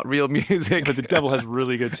not real music. But the devil has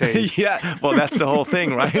really good taste. Yeah, well, that's the whole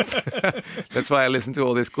thing, right? That's why I listen to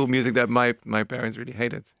all this cool music that my parents really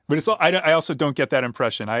hated. But it's all, I also don't get that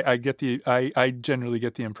impression. I generally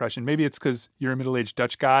get the impression. Maybe it's because you're a middle-aged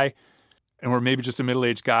Dutch guy, and we're maybe just a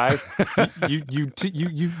middle-aged guy.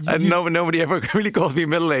 Nobody ever really called me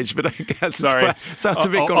middle-aged, but I guess sorry, sounds a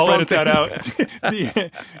bit confronting. I'll edit that out.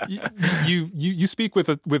 You speak with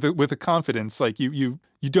a confidence, like you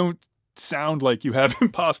don't sound like you have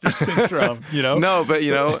imposter syndrome, you know? No, but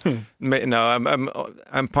you know,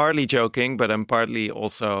 I'm partly joking, but I'm partly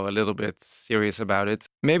also a little bit serious about it.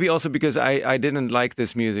 Maybe also because I didn't like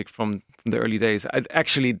this music from the early days.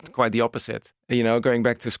 Actually, quite the opposite. You know, going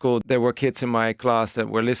back to school, there were kids in my class that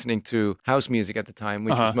were listening to house music at the time,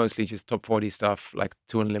 which was mostly just top 40 stuff, like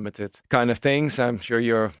 2 Unlimited kind of things. I'm sure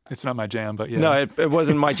you're... It's not my jam, but yeah. No, it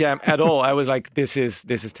wasn't my jam at all. I was like, this is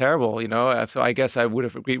terrible, you know? So I guess I would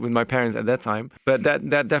have agreed with my parents at that time. But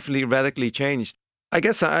that definitely radically changed. I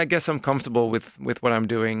guess I'm comfortable with what I'm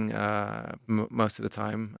doing most of the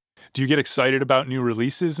time. Do you get excited about new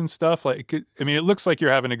releases and stuff? Like, I mean, it looks like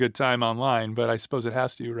you're having a good time online, but I suppose it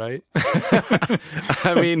has to, right?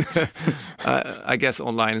 I mean, I guess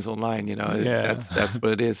online is online, you know. Yeah. That's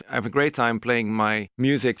what it is. I have a great time playing my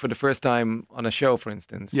music for the first time on a show, for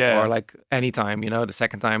instance. Yeah. Or like any time, you know. The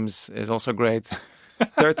second time is also great.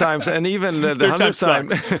 Third times, and even the 100th time.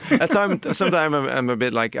 Sometimes I'm a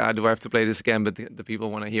bit like, do I have to play this again? But the people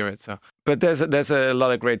want to hear it. So, but there's a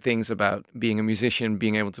lot of great things about being a musician,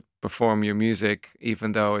 being able to perform your music,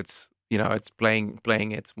 even though it's playing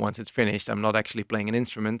it once it's finished. I'm not actually playing an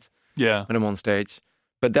instrument. Yeah. When I'm on stage,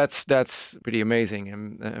 but that's pretty amazing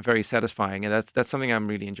and very satisfying, and that's something I'm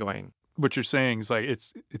really enjoying. What you're saying is like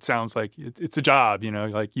it sounds like it's a job, you know,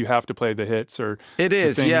 like you have to play the hits or it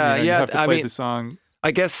is, thing, yeah, you know, yeah. You have to play the song. I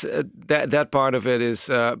guess that part of it is,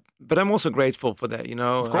 but I'm also grateful for that, you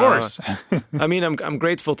know. Of course. I mean, I'm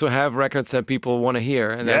grateful to have records that people want to hear,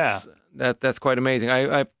 and that's quite amazing.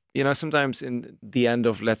 I you know, sometimes in the end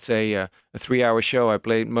of, let's say, a 3-hour show, I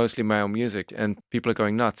play mostly my own music, and people are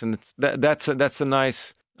going nuts, and that's a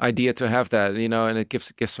nice idea to have that, you know, and it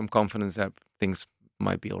gives some confidence that things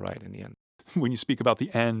might be all right in the end. When you speak about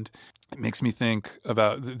the end, it makes me think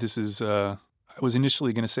about this is. I was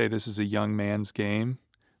initially going to say this is a young man's game,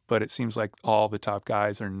 but it seems like all the top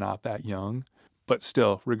guys are not that young. But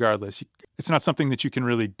still, regardless, it's not something that you can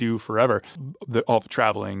really do forever. All the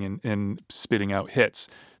traveling and spitting out hits.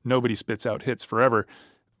 Nobody spits out hits forever.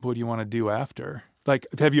 What do you want to do after? Like,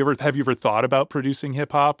 have you ever thought about producing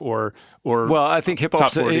hip hop or? Well, I think hip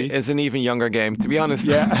hop is an even younger game, to be honest.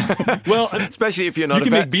 Yeah. Well, especially if you're not. You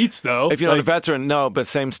can make beats though. If you're not a veteran, no. But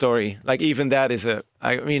same story. Like even that is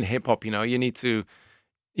I mean, hip hop. You know, you need to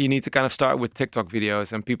kind of start with TikTok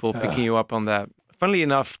videos and people picking you up on that. Funnily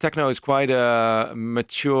enough, techno is quite a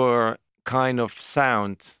mature kind of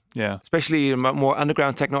sound. Yeah. Especially more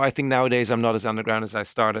underground techno. I think nowadays I'm not as underground as I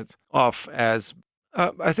started off as.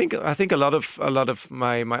 I think a lot of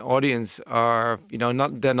my audience are, you know,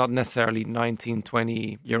 they're not necessarily 19,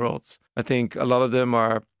 20-year-olds. I think a lot of them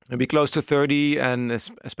are maybe close to 30, and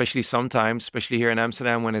especially here in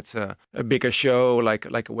Amsterdam when it's a bigger show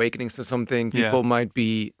like Awakenings or something, people might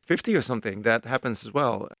be 50 or something. That happens as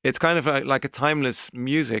well. It's kind of like a timeless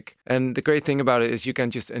music, and the great thing about it is you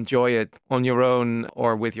can just enjoy it on your own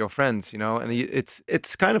or with your friends, you know. And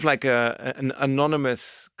it's kind of like an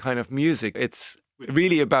anonymous kind of music. It's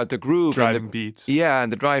really about the groove, driving beats. Yeah,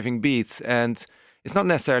 and the driving beats, and it's not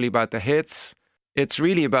necessarily about the hits. it's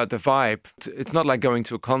really about the vibe. It's not like going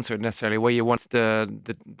to a concert necessarily where you want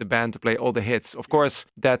the band to play all the hits. Of course,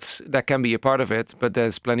 that can be a part of it, but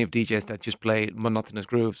there's plenty of DJs that just play monotonous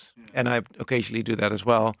grooves, and I occasionally do that as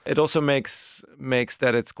well. It also makes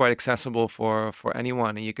that it's quite accessible for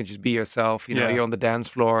anyone, and you can just be yourself. You know, you're on the dance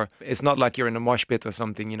floor. It's not like you're in a mosh pit or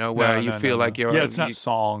something, you know, where you feel like you're... Yeah, it's not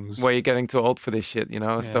songs. Where you're getting too old for this shit, you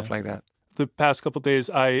know, stuff like that. The past couple of days,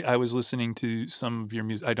 I was listening to some of your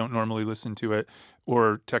music. I don't normally listen to it,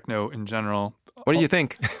 or techno in general. What do you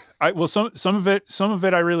think? Some of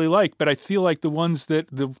it I really like, but I feel like the ones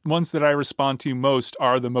that I respond to most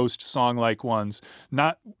are the most song-like ones.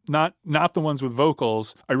 Not the ones with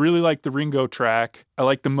vocals. I really like the Ringo track. I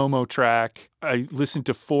like the Momo track. I listened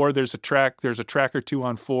to 4. There's a track or two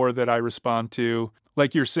on 4 that I respond to.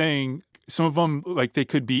 Like you're saying, some of them, like, they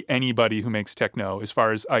could be anybody who makes techno, as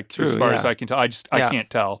far as I can tell. I can't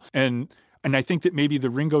tell. And I think that maybe I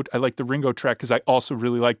like the Ringo track because I also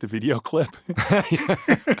really like the video clip.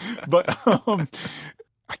 But I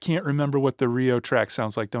can't remember what the Rio track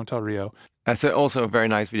sounds like. Don't tell Rio. That's also a very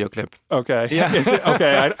nice video clip. Okay. Yeah. Is it?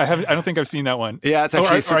 Okay. I don't think I've seen that one. Yeah, it's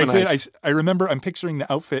actually super nice. I remember. I'm picturing the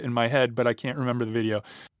outfit in my head, but I can't remember the video.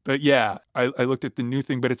 But yeah, I looked at the new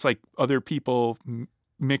thing, but it's like other people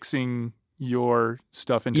mixing your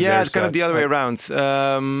stuff into their it's kind of the other way around. There's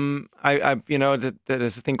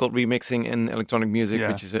a thing called remixing in electronic music,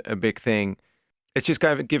 which is a big thing. It's just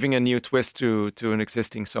kind of giving a new twist to an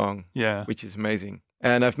existing song, which is amazing.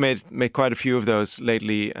 And I've made quite a few of those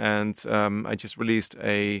lately, and I just released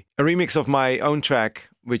a remix of my own track,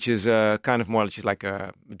 which is kind of more just like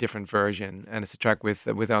a different version, and it's a track with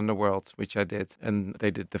Underworld, which I did, and they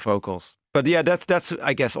did the vocals. But yeah, that's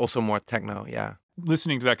I guess also more techno,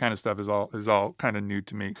 Listening to that kind of stuff is all kind of new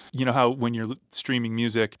to me. You know how when you're streaming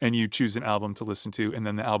music and you choose an album to listen to, and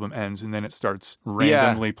then the album ends, and then it starts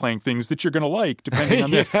randomly playing things that you're going to like, depending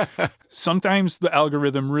on this. Sometimes the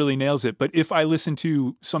algorithm really nails it. But if I listen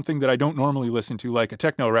to something that I don't normally listen to, like a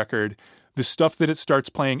techno record, the stuff that it starts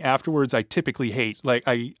playing afterwards, I typically hate. Like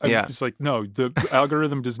I'm just like, no, the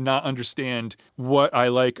algorithm does not understand what I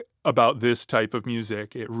like about this type of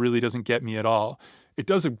music. It really doesn't get me at all. It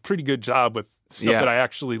does a pretty good job with stuff that I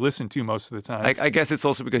actually listen to most of the time. I guess it's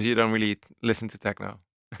also because you don't really listen to techno.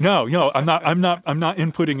 No, I'm not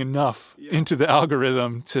inputting enough into the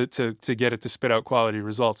algorithm to get it to spit out quality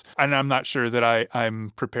results. And I'm not sure that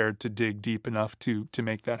I'm prepared to dig deep enough to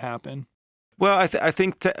make that happen. Well, I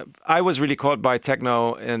think I was really caught by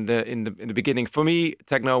techno in the beginning. For me,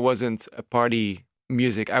 techno wasn't a party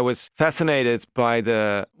music. I was fascinated by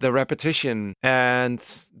the repetition and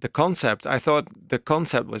the concept. I thought the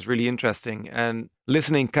concept was really interesting, and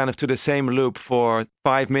listening kind of to the same loop for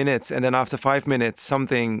 5 minutes, and then after 5 minutes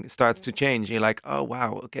something starts to change. You're like, oh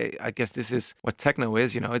wow, okay, I guess this is what techno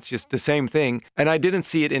is, you know, it's just the same thing. And I didn't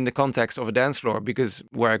see it in the context of a dance floor, because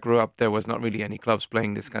where I grew up there was not really any clubs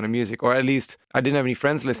playing this kind of music, or at least I didn't have any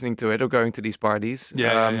friends listening to it or going to these parties.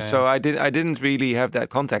 So I didn't really have that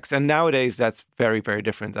context. And nowadays that's very, very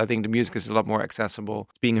different. I think the music is a lot more accessible.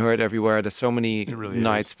 It's being heard everywhere. There's so many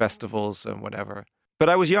nights, festivals and whatever. But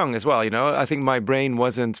I was young as well, you know. I think my brain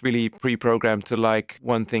wasn't really pre-programmed to like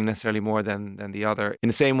one thing necessarily more than the other, in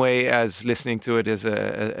the same way as listening to it as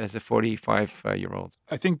a 45-year-old.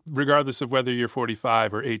 I think regardless of whether you're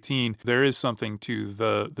 45 or 18, there is something to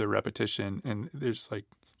the repetition, and there's like,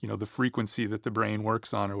 you know, the frequency that the brain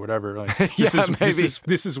works on or whatever. Like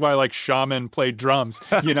this is why like shaman play drums,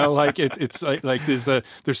 you know, like it's like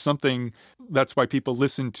there's something. That's why people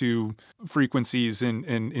listen to frequencies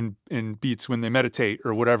in beats when they meditate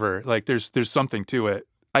or whatever. Like there's something to it.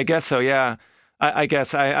 I guess so. Yeah. I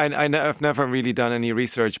guess I've never really done any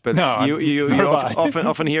research, but you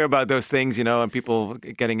often hear about those things, you know, and people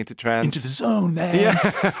getting into trance. Into the zone, man. Yeah.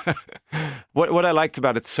 What I liked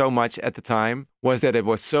about it so much at the time was that it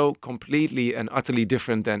was so completely and utterly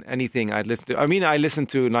different than anything I'd listened to. I mean, I listened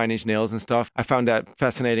to Nine Inch Nails and stuff. I found that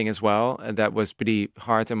fascinating as well, and that was pretty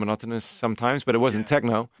hard and monotonous sometimes, but it wasn't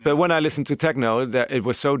techno. But when I listened to techno, that it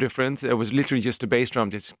was so different. It was literally just a bass drum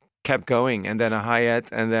just kept going, and then a hi-hat,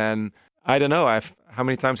 and then I don't know. How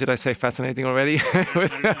many times did I say fascinating already?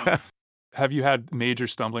 Have you had major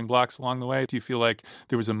stumbling blocks along the way? Do you feel like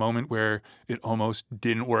there was a moment where it almost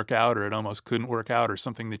didn't work out, or it almost couldn't work out, or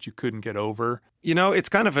something that you couldn't get over? It's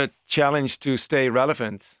kind of a challenge to stay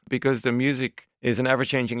relevant because the music is an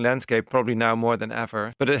ever-changing landscape, probably now more than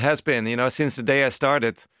ever. But it has been, since the day I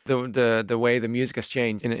started, the way the music has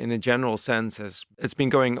changed in a general sense. It's been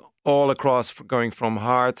going all across, going from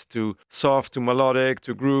hard to soft to melodic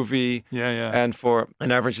to groovy. Yeah. And for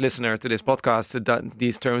an average listener to this podcast,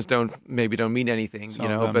 these terms don't mean anything,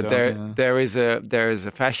 But there is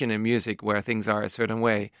a fashion in music where things are a certain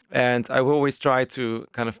way, and I will always try to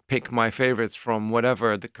kind of pick my favorites from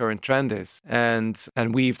whatever the current trend is, and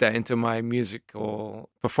weave that into my musical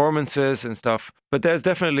performances and stuff. But there's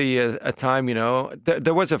definitely a time,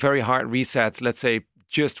 there was a very hard reset, let's say,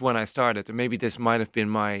 just when I started, and maybe this might have been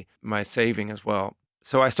my saving as well.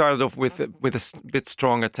 So I started off with a bit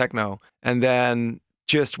stronger techno, and then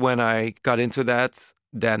just when I got into that,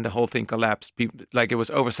 then the whole thing collapsed. It was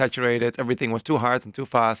oversaturated, everything was too hard and too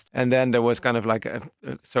fast, and then there was kind of like a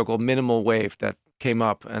so-called minimal wave that came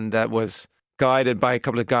up, and that was guided by a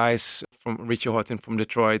couple of guys from Richie Houghton from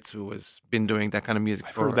Detroit, who has been doing that kind of music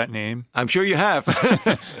I've heard that name. I'm sure you have.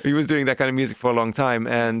 He was doing that kind of music for a long time.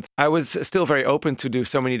 And I was still very open to do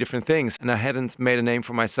so many different things. And I hadn't made a name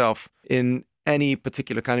for myself in any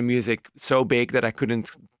particular kind of music so big that I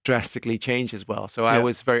couldn't drastically change as well. So I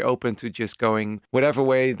was very open to just going whatever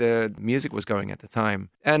way the music was going at the time.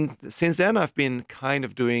 And since then, I've been kind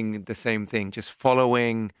of doing the same thing, just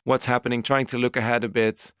following what's happening, trying to look ahead a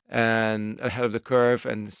bit and ahead of the curve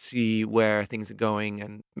and see where things are going,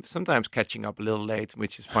 and sometimes catching up a little late,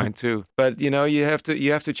 which is fine too. But you have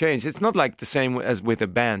to change. It's not like the same as with a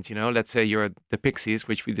band. Let's say you're the Pixies,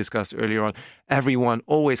 which we discussed earlier on. Everyone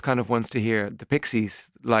always kind of wants to hear the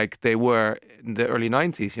Pixies like they were in the early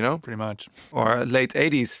 90s, Pretty much. Or late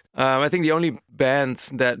 80s. I think the only band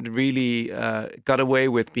that really got away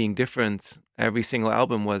with being different every single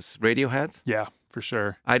album was Radiohead. Yeah, for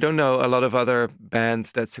sure. I don't know a lot of other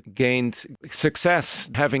bands that's gained success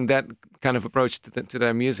having that kind of approach to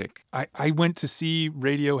their music. I went to see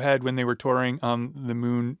Radiohead when they were touring on the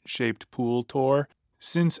Moon-Shaped Pool tour.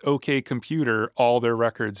 Since OK Computer, all their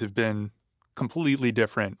records have been completely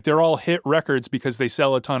different. They're all hit records because they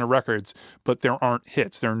sell a ton of records, but there aren't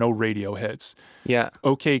hits. There are no radio hits. Yeah.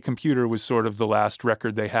 OK Computer was sort of the last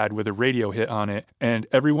record they had with a radio hit on it. And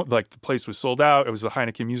everyone, the place was sold out. It was the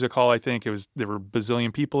Heineken Music Hall, I think. There were a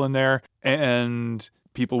bazillion people in there, and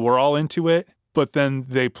people were all into it. But then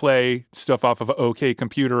they play stuff off of OK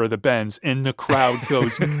Computer or the Bends, and the crowd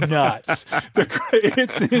goes nuts.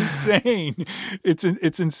 It's insane. It's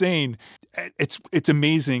insane. It's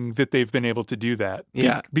amazing that they've been able to do that.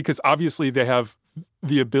 Yeah. Because obviously they have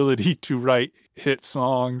the ability to write hit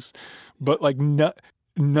songs, but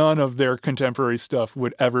none of their contemporary stuff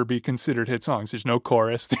would ever be considered hit songs. There's no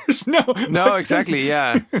chorus. There's no, exactly.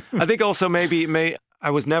 Yeah. I think also I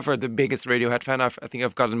was never the biggest Radiohead fan. I think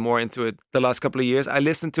I've gotten more into it the last couple of years. I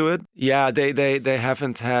listened to it. Yeah, they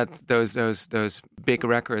haven't had those big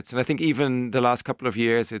records, and I think even the last couple of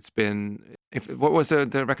years, it's been. What was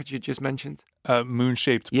the record you just mentioned?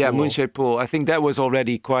 Moon-Shaped Pool. Yeah, Moon-Shaped Pool. I think that was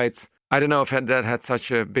already quite. I don't know if that had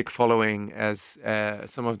such a big following as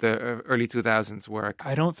some of the early 2000s work.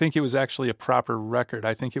 I don't think it was actually a proper record.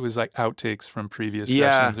 I think it was like outtakes from previous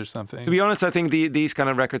sessions or something. To be honest, I think these kind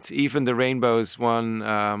of records, even the Rainbows one...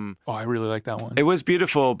 I really like that one. It was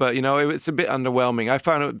beautiful, but, it's a bit underwhelming. I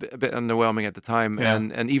found it a bit underwhelming at the time. Yeah.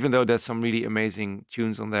 And even though there's some really amazing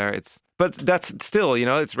tunes on there, But that's still,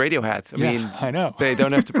 it's Radiohead. I mean, I know. They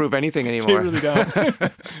don't have to prove anything anymore. They really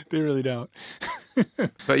don't. They really don't.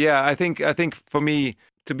 But yeah, I think for me,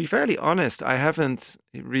 to be fairly honest, I haven't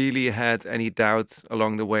really had any doubts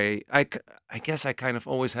along the way. I guess I kind of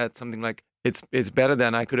always had something like, it's better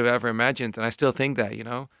than I could have ever imagined. And I still think that,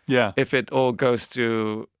 Yeah. If it all goes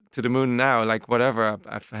to the moon now, like whatever,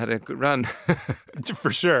 I've had a good run.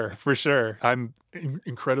 For sure. I'm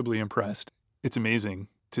incredibly impressed. It's amazing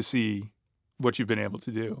to see what you've been able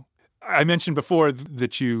to do. I mentioned before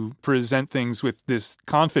that you present things with this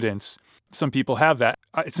confidence. Some people have that.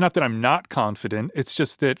 It's not that I'm not confident. It's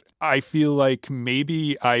just that I feel like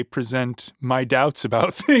maybe I present my doubts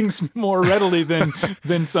about things more readily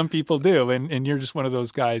than some people do. And you're just one of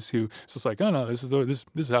those guys who's just like, oh no, this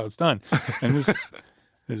is how it's done, and this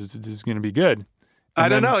is going to be good. I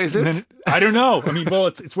don't know. Is it? I don't know. I mean, well,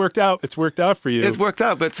 it's worked out. It's worked out for you. It's worked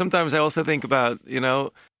out, but sometimes I also think about,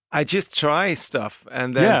 I just try stuff,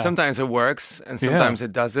 and then sometimes it works, and sometimes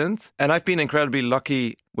it doesn't. And I've been incredibly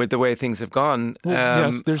lucky with the way things have gone. Well,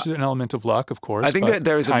 yes, there's an element of luck, of course. I think that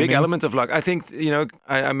there is a big timing. element of luck. I think,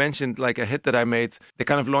 I mentioned like a hit that I made that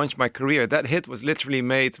kind of launched my career. That hit was literally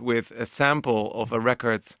made with a sample of a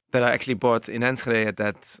record that I actually bought in Enschede at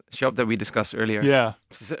that shop that we discussed earlier. Yeah.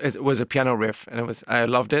 It was a piano riff, and I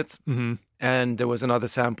loved it. Mm-hmm. And there was another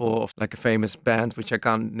sample of like a famous band, which I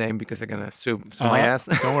can't name because they're going to sue my ass.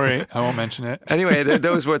 Don't worry, I won't mention it. Anyway,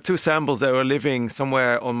 those were two samples that were living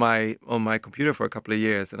somewhere on my computer for a couple of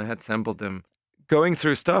years, and I had sampled them. Going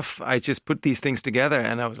through stuff, I just put these things together,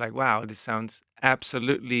 and I was like, wow, this sounds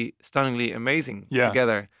absolutely stunningly amazing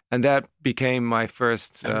together. And that became my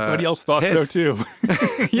first Everybody else thought hit. so too.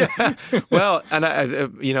 Yeah. Well, and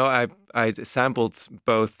I sampled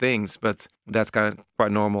both things, but that's kind of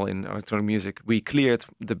quite normal in electronic music. We cleared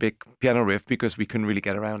the big piano riff because we couldn't really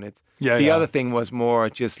get around it. Yeah, the other thing was more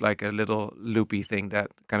just like a little loopy thing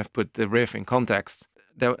that kind of put the riff in context.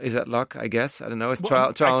 Is that luck, I guess? I don't know. It's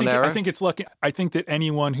trial and error. I think it's luck. I think that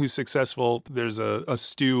anyone who's successful, there's a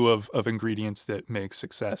stew of ingredients that makes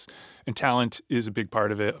success. And talent is a big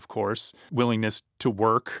part of it, of course. Willingness to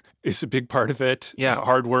work is a big part of it. Yeah.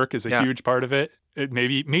 Hard work is a huge part of it.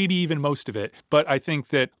 Maybe even most of it. But I think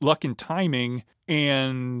that luck and timing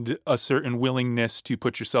and a certain willingness to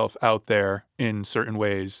put yourself out there in certain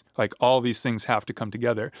ways, like all these things have to come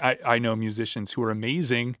together. I know musicians who are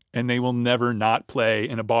amazing and they will never not play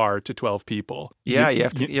in a bar to 12 people. Yeah, you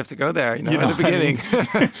have to go there, in the beginning.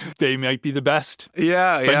 They might be the best. But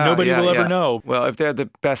Yeah, nobody will ever know. Well, if they're the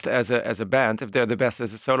best as a band, if they're the best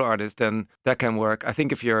as a solo artist, then that can work. I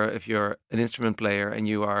think if you're an instrument player and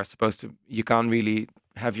you can't really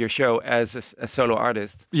have your show as a solo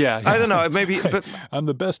artist. Yeah. I don't know, maybe. But I'm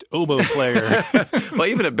the best oboe player. Well,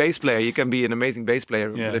 even a bass player, you can be an amazing bass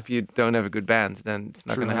player, Yeah. but if you don't have a good band, then it's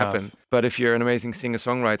not True going to happen. enough. But if you're an amazing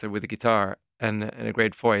singer-songwriter with a guitar and a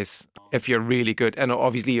great voice, if you're really good, and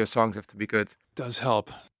obviously your songs have to be good, Does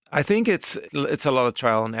help. I think it's a lot of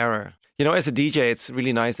trial and error. As a DJ, it's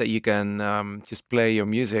really nice that you can just play your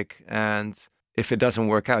music, and if it doesn't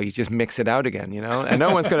work out, you just mix it out again, and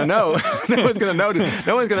no one's going to know. No one's going to know.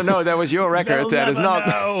 No one's going to know that was your record that is not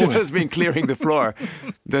that has been clearing the floor.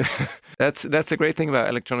 That's a great thing about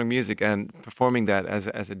electronic music and performing that as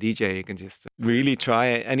a DJ. You can just really try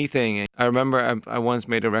anything. I remember I once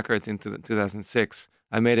made a record in 2006.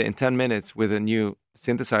 I made it in 10 minutes with a new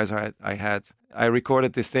synthesizer I had. I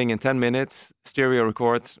recorded this thing in 10 minutes, stereo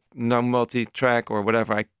records, no multi-track or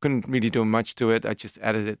whatever. I couldn't really do much to it. I just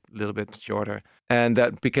added it a little bit shorter. And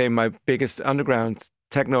that became my biggest underground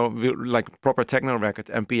techno, like proper techno record,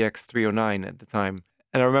 MPX 309 at the time.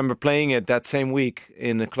 And I remember playing it that same week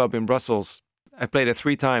in a club in Brussels. I played it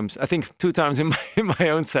 3 times. I think 2 times in my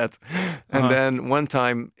own set. And then one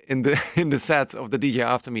time in the set of the DJ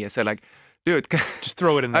after me, I said like, dude, just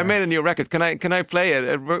throw it in there. I made a new record. Can I play it?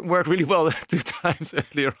 It worked really well 2 times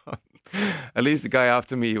earlier on. At least the guy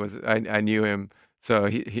after me I knew him, so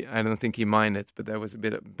he I don't think he minded, but that was a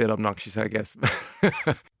bit obnoxious, I guess.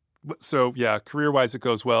 So yeah, career-wise it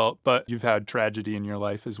goes well, but you've had tragedy in your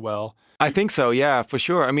life as well. I think so, yeah, for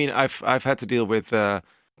sure. I mean, I've had to deal with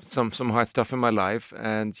some hard stuff in my life,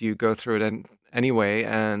 and you go through it anyway,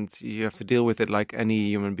 and you have to deal with it like any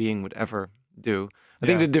human being would ever do. I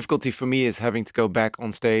think the difficulty for me is having to go back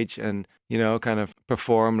on stage and, kind of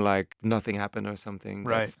perform like nothing happened or something.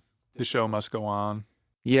 Right. The show must go on.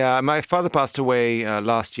 Yeah, my father passed away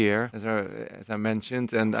last year, as I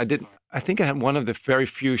mentioned, and I think I had one of the very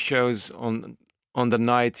few shows on the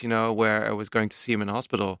night, where I was going to see him in the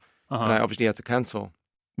hospital, and I obviously had to cancel,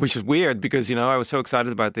 which is weird because, I was so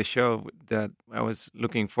excited about this show that I was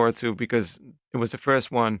looking forward to because it was the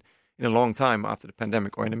first one in a long time after the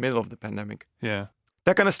pandemic or in the middle of the pandemic. Yeah.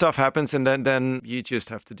 That kind of stuff happens, and then you just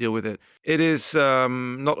have to deal with it. It is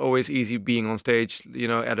not always easy being on stage,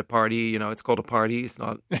 at a party. It's called a party. It's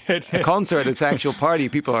not a concert. It's an actual party.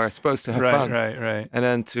 People are supposed to have fun. Right. And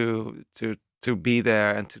then to be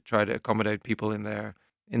there and to try to accommodate people in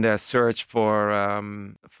their search for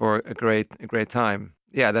a great time.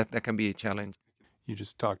 Yeah, that can be a challenge. You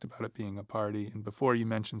just talked about it being a party, and before you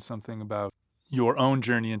mentioned something about your own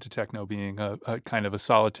journey into techno being a kind of a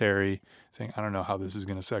solitary thing. I don't know how this is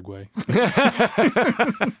going to segue.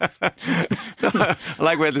 I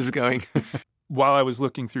like where this is going. While I was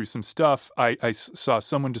looking through some stuff, I saw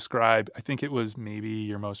someone describe, I think it was maybe not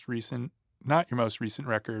your most recent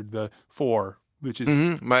record, the 4, which is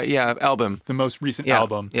album. The most recent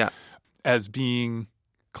album. Yeah. As being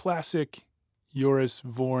classic Joris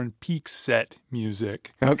Voorn peak set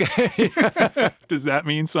music. Okay. Does that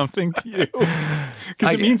mean something to you?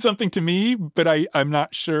 Because it means something to me, but I'm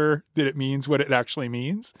not sure that it means what it actually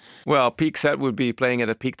means. Well, peak set would be playing at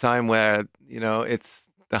a peak time where, it's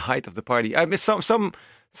the height of the party. I mean,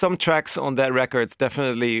 some tracks on that record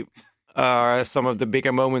definitely are some of the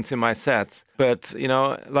bigger moments in my sets. But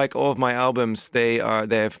like all of my albums, they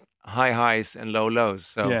have high highs and low lows.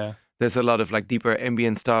 So Yeah. there's a lot of like deeper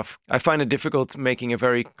ambient stuff. I find it difficult making a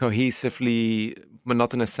very cohesively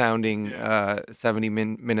monotonous sounding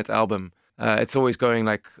 70-minute album. It's always going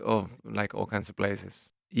like all kinds of places.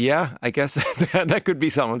 Yeah, I guess that could be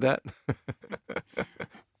some of that.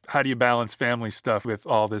 How do you balance family stuff with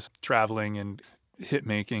all this traveling and hit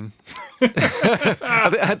making?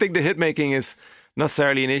 I think the hit making is not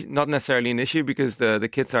necessarily an issue because the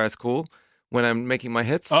kids are at school when I'm making my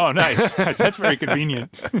hits. Oh, nice. That's very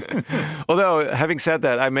convenient. Although, having said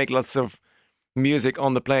that, I make lots of music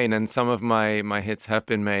on the plane, and some of my hits have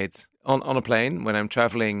been made on a plane when I'm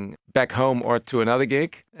traveling back home or to another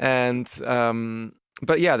gig. And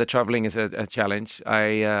but yeah, the traveling is a challenge.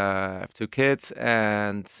 I have 2 kids,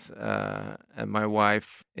 and my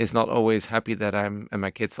wife is not always happy that and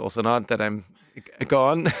my kids also not, that I'm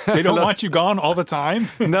gone. They don't want you gone all the time?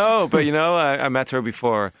 No, but I met her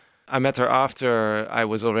before. I met her after I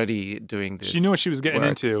was already doing this. She knew what she was getting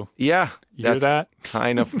work. into. Yeah. You hear that?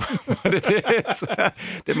 Kind of what it is.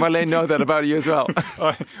 Did Marlene know that about you as well?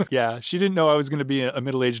 Yeah, she didn't know I was going to be a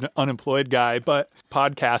middle-aged unemployed guy, but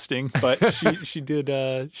podcasting. But she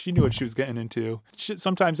did. She knew what she was getting into.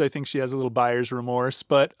 Sometimes I think she has a little buyer's remorse,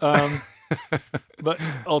 but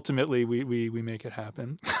ultimately we make it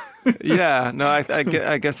happen. Yeah, no,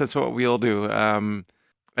 I guess that's what we all do. And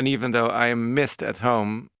even though I am missed at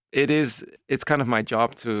home, it's kind of my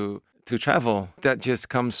job to travel. That just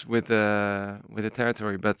comes with the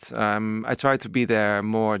territory. But I try to be there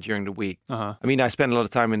more during the week. Uh-huh. I mean, I spend a lot of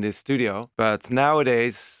time in this studio, but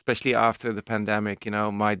nowadays, especially after the pandemic,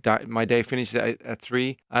 my day finishes at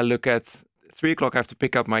 3. I look at 3 o'clock. I have to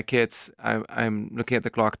pick up my kids. I'm looking at the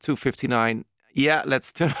clock, 2:59. Yeah,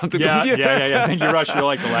 let's turn off the computer. Yeah. Then you rush. You're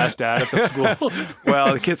like the last dad at the school.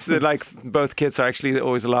 Well, the kids, both kids are actually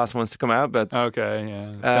always the last ones to come out. But okay,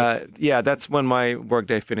 yeah. That's when my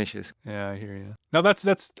workday finishes. Yeah, I hear you. No,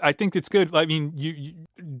 that's. I think it's good. I mean, you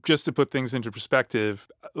just to put things into perspective.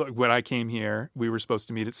 When I came here, we were supposed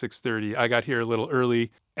to meet at 6:30. I got here a little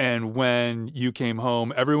early. And when you came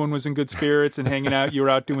home, everyone was in good spirits and hanging out. You were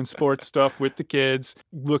out doing sports stuff with the kids.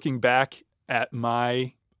 Looking back at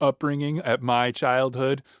my upbringing, at my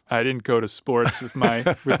childhood, I didn't go to sports with my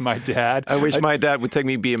dad. I wish my dad would take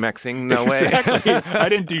me BMXing. No exactly. way. I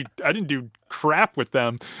didn't do crap with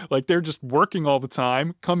them. Like, they're just working all the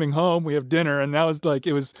time. Coming home, we have dinner, and that was like,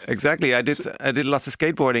 it was exactly. I did lots of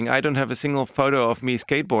skateboarding. I don't have a single photo of me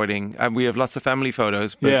skateboarding. We have lots of family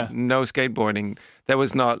photos, but no skateboarding. There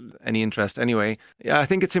was not any interest anyway. Yeah, I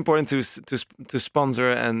think it's important to sponsor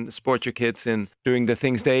and support your kids in doing the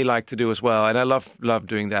things they like to do as well. And I love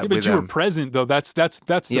doing that with them. But you were present, though. That's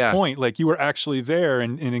the point. Like, you were actually there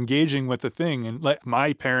and engaging with the thing. And like,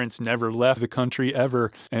 my parents never left the country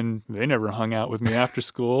ever, and they never hung out with me after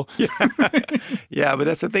school. Yeah, but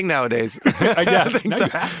that's the thing nowadays. Now you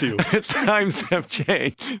have to. Times have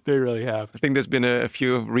changed. They really have. I think there's been a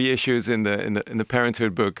few reissues in the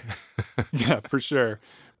parenthood book. Yeah, for sure.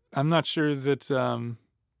 I'm not sure that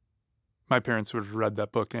my parents would have read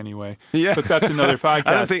that book anyway. Yeah, but that's another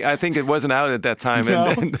podcast. I think it wasn't out at that time. No,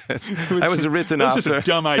 and I was written after. It was just a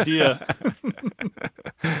dumb idea.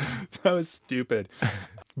 That was stupid.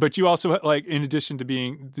 But you also, like, in addition to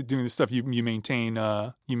doing the stuff, you maintain.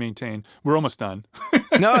 We're almost done.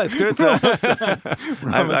 No, it's good.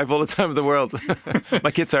 I have all the time in the world.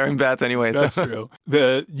 My kids are in bed anyway. That's true.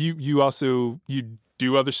 You also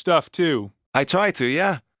do other stuff too. I try to,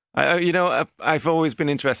 yeah. I've always been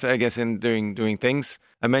interested, I guess, in doing things.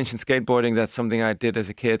 I mentioned skateboarding. That's something I did as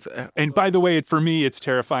a kid. And by the way, for me, it's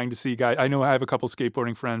terrifying to see guys. I know I have a couple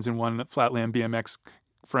skateboarding friends and one Flatland BMX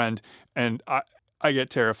friend, and I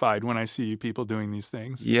get terrified when I see people doing these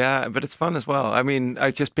things. Yeah, but it's fun as well. I mean,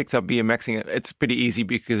 I just picked up BMXing. It's pretty easy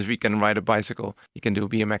because you can ride a bicycle. You can do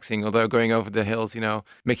BMXing. Although going over the hills,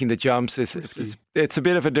 making the jumps, it's a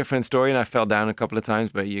bit of a different story. And I fell down a couple of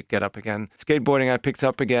times, but you get up again. Skateboarding, I picked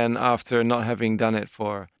up again after not having done it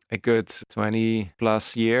for a good 20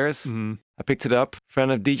 plus years. Mm-hmm. I picked it up.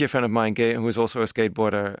 DJ friend of mine, who was also a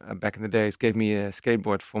skateboarder back in the days, gave me a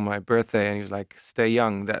skateboard for my birthday, and he was like, "Stay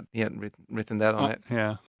young." That he had written that on it.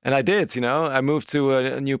 Yeah. And I did, I moved to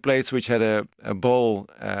a new place which had a bowl,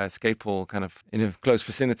 skate pole kind of in a close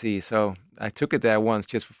vicinity. So I took it there once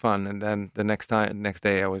just for fun. And then the next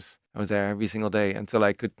day I was I was there every single day until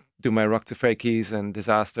I could do my rock to fakies and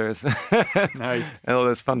disasters. Nice. And all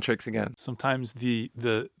those fun tricks again. Sometimes the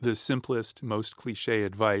simplest, most cliche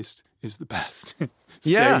advice is the best. Stay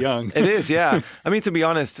Yeah, young. it is. Yeah, I mean, to be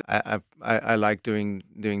honest, I like doing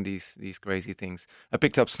these crazy things. I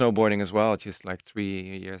picked up snowboarding as well, just like 3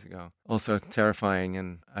 years ago. Also terrifying,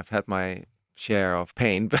 and I've had my share of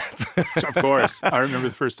pain. But Of course. I remember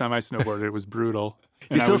the first time I snowboarded, it was brutal.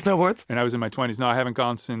 you still snowboard? And I was in my 20s. No, I haven't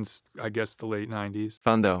gone since, I guess, the late 90s.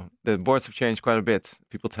 Fun though. The boards have changed quite a bit.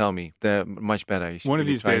 People tell me they're much better. You should One of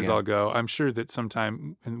really these try days again. I'll go. I'm sure that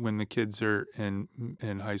sometime when the kids are in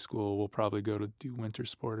high school, we'll probably go to do winter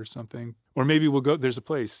sport or something. Or maybe we'll go, there's a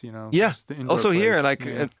place, you know. Yeah. there's the indoor Also here,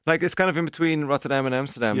 place. like it's kind of in between Rotterdam and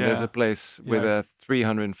Amsterdam. Yeah. There's a place with Yeah. a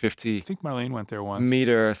 350 I think Marlene went there once.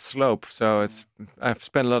 meter slope. So I've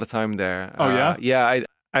spent a lot of time there. Oh, yeah? Yeah.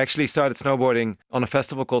 I actually started snowboarding on a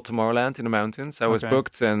festival called Tomorrowland in the mountains. I was Okay.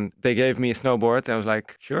 booked and they gave me a snowboard. I was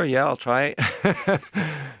like, sure, yeah, I'll try.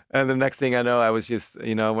 And the next thing I know, I was just,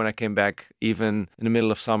 when I came back, even in the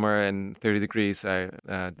middle of summer and 30 degrees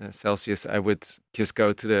Celsius, I would just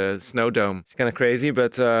go to the snow dome. It's kind of crazy,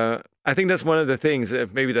 but I think that's one of the things,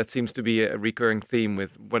 maybe that seems to be a recurring theme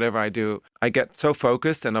with whatever I do. I get so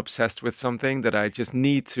focused and obsessed with something that I just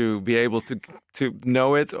need to be able to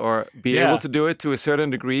know it or be Yeah. able to do it to a certain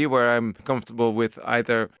degree where I'm comfortable with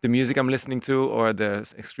either the music I'm listening to or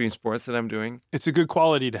the extreme sports that I'm doing. It's a good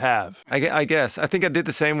quality to have. I guess. I think I did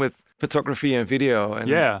the same with photography and video. And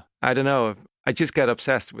Yeah. I don't know. I just get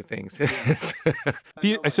obsessed with things.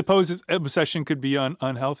 I suppose obsession could be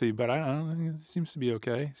unhealthy, but I don't know. It seems to be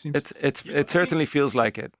okay. It certainly feels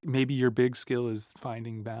like it. Maybe your big skill is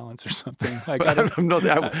finding balance or something. Like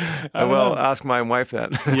I will know. ask my wife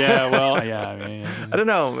that. Yeah, well, yeah. I mean, I don't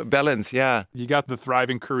know. Balance, yeah. you got the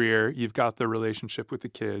thriving career, you've got the relationship with the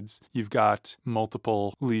kids, you've got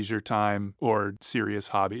multiple leisure time or serious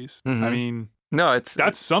hobbies. Mhm. I mean, No,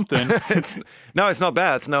 that's something. it's not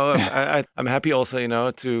bad. No, I'm happy also,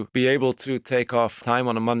 to be able to take off time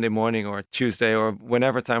on a Monday morning or Tuesday or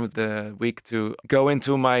whenever time of the week to go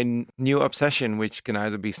into my new obsession, which can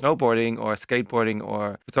either be snowboarding or skateboarding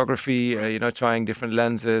or photography, trying different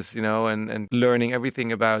lenses, and learning everything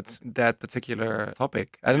about that particular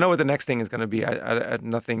topic. I don't know what the next thing is going to be.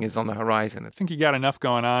 Nothing is on the horizon. I think you got enough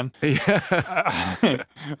going on. Yeah.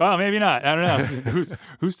 Well, maybe not. I don't know.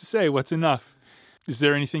 Who's to say what's enough? Is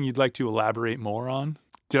there anything you'd like to elaborate more on?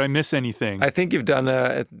 Did I miss anything? I think you've done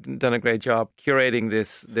a great job curating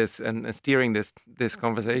this and steering this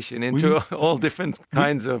conversation into all different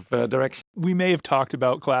kinds of directions. We may have talked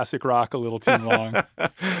about classic rock a little too long,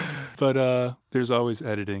 but there's always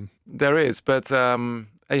editing. There is, but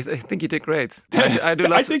I think you did great. I do.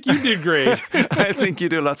 I think you did great. I think you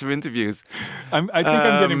do lots of interviews. I think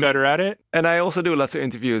I'm getting better at it. And I also do lots of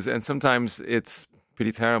interviews, and sometimes it's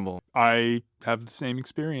pretty terrible. I have the same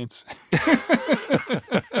experience.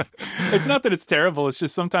 It's not that it's terrible. It's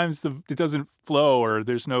just sometimes it doesn't flow or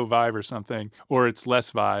there's no vibe or something, or it's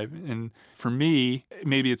less vibe. And for me,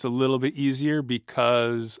 maybe it's a little bit easier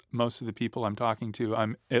because most of the people I'm talking to,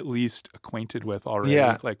 I'm at least acquainted with already.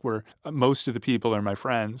 Yeah. Like most of the people are my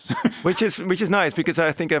friends. Which is nice because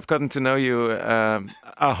I think I've gotten to know you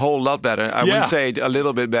a whole lot better. I Yeah. wouldn't say a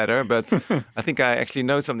little bit better, but I think I actually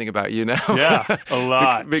know something about you now. Yeah, a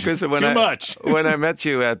lot. Because when Too much. when I met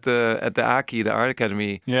you at the Aki, the Art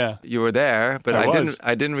Academy, Yeah. you were there, but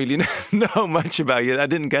I didn't really know much about you. I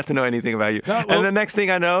didn't get to know anything about you. No, well- And the next thing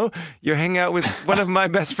I know, you're hanging out with one of my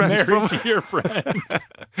best friends Married from. to your friends.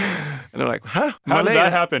 And I'm like, huh? How did Marlene,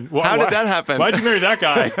 that happen? How did that happen? Why'd you marry that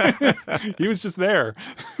guy? He was just there.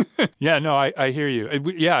 Yeah, no, I hear you.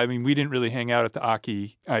 Yeah, I mean, we didn't really hang out at the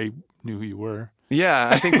Aki. I knew who you were.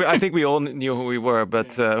 Yeah, I think we all knew who we were,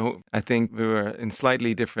 but I think we were in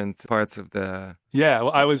slightly different parts of the. Yeah,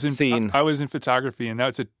 well, I was in Scene. I was in photography, and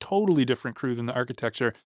that's a totally different crew than the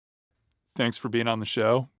architecture. Thanks for being on the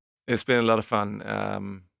show. It's been a lot of fun.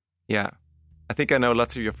 Yeah, I think I know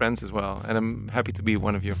lots of your friends as well, and I'm happy to be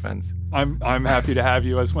one of your friends. I'm happy to have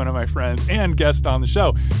you as one of my friends and guest on the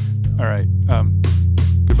show. All right,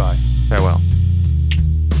 goodbye. Farewell.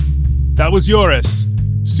 That was Joris.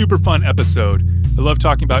 Super fun episode. I love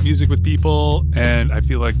talking about music with people, and I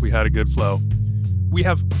feel like we had a good flow. We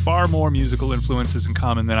have far more musical influences in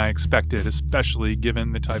common than I expected, especially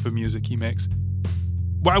given the type of music he makes.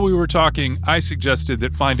 While we were talking, I suggested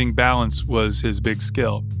that finding balance was his big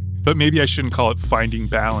skill. But maybe I shouldn't call it finding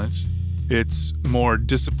balance. It's more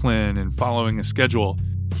discipline and following a schedule.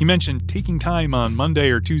 He mentioned taking time on Monday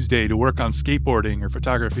or Tuesday to work on skateboarding or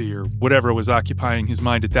photography or whatever was occupying his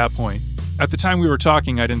mind at that point. At the time we were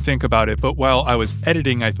talking, I didn't think about it, but while I was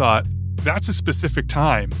editing, I thought, that's a specific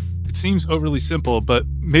time. It seems overly simple, but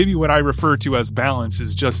maybe what I refer to as balance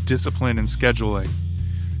is just discipline and scheduling.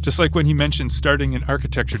 Just like when he mentioned starting an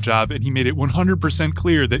architecture job and he made it 100%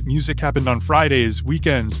 clear that music happened on Fridays,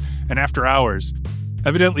 weekends, and after hours.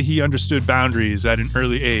 Evidently, he understood boundaries at an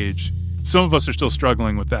early age. Some of us are still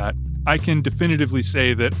struggling with that. I can definitively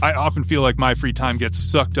say that I often feel like my free time gets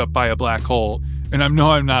sucked up by a black hole, and I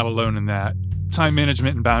know I'm not alone in that. Time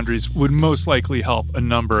management and boundaries would most likely help a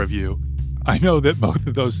number of you. I know that both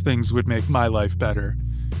of those things would make my life better.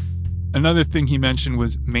 Another thing he mentioned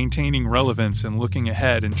was maintaining relevance and looking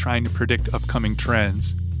ahead and trying to predict upcoming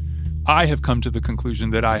trends. I have come to the conclusion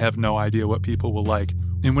that I have no idea what people will like,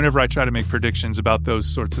 and whenever I try to make predictions about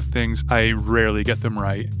those sorts of things, I rarely get them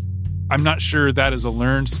right. I'm not sure that is a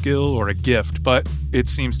learned skill or a gift, but it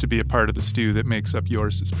seems to be a part of the stew that makes up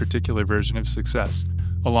Joris's particular version of success,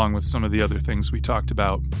 along with some of the other things we talked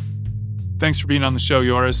about. Thanks for being on the show,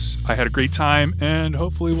 Joris. I had a great time, and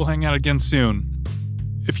hopefully we'll hang out again soon.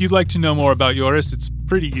 If you'd like to know more about Joris, it's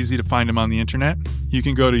pretty easy to find him on the internet. You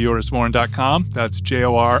can go to jorisvoorn.com. That's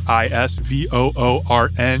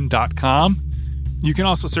JORISVOORN.com. You can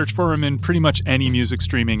also search for him in pretty much any music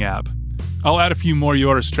streaming app. I'll add a few more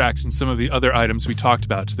Joris tracks and some of the other items we talked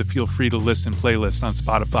about to the Feel Free to Listen playlist on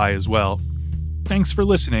Spotify as well. Thanks for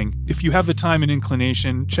listening. If you have the time and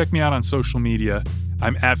inclination, check me out on social media.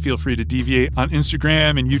 I'm at Feel Free to Deviate on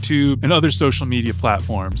Instagram and YouTube and other social media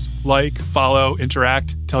platforms. Like, follow,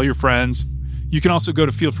 interact, tell your friends. You can also go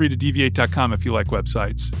to feelfreetodeviate.com if you like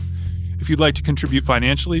websites. If you'd like to contribute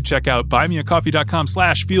financially, check out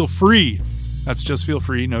buymeacoffee.com/feelfree. That's just feel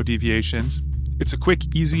free, no deviations. It's a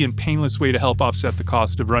quick, easy, and painless way to help offset the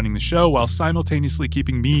cost of running the show while simultaneously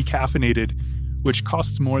keeping me caffeinated, which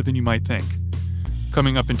costs more than you might think.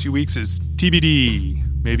 Coming up in 2 weeks is TBD.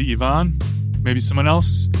 Maybe Yvonne? Maybe someone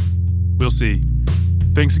else? We'll see.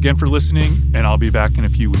 Thanks again for listening, and I'll be back in a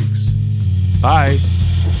few weeks. Bye.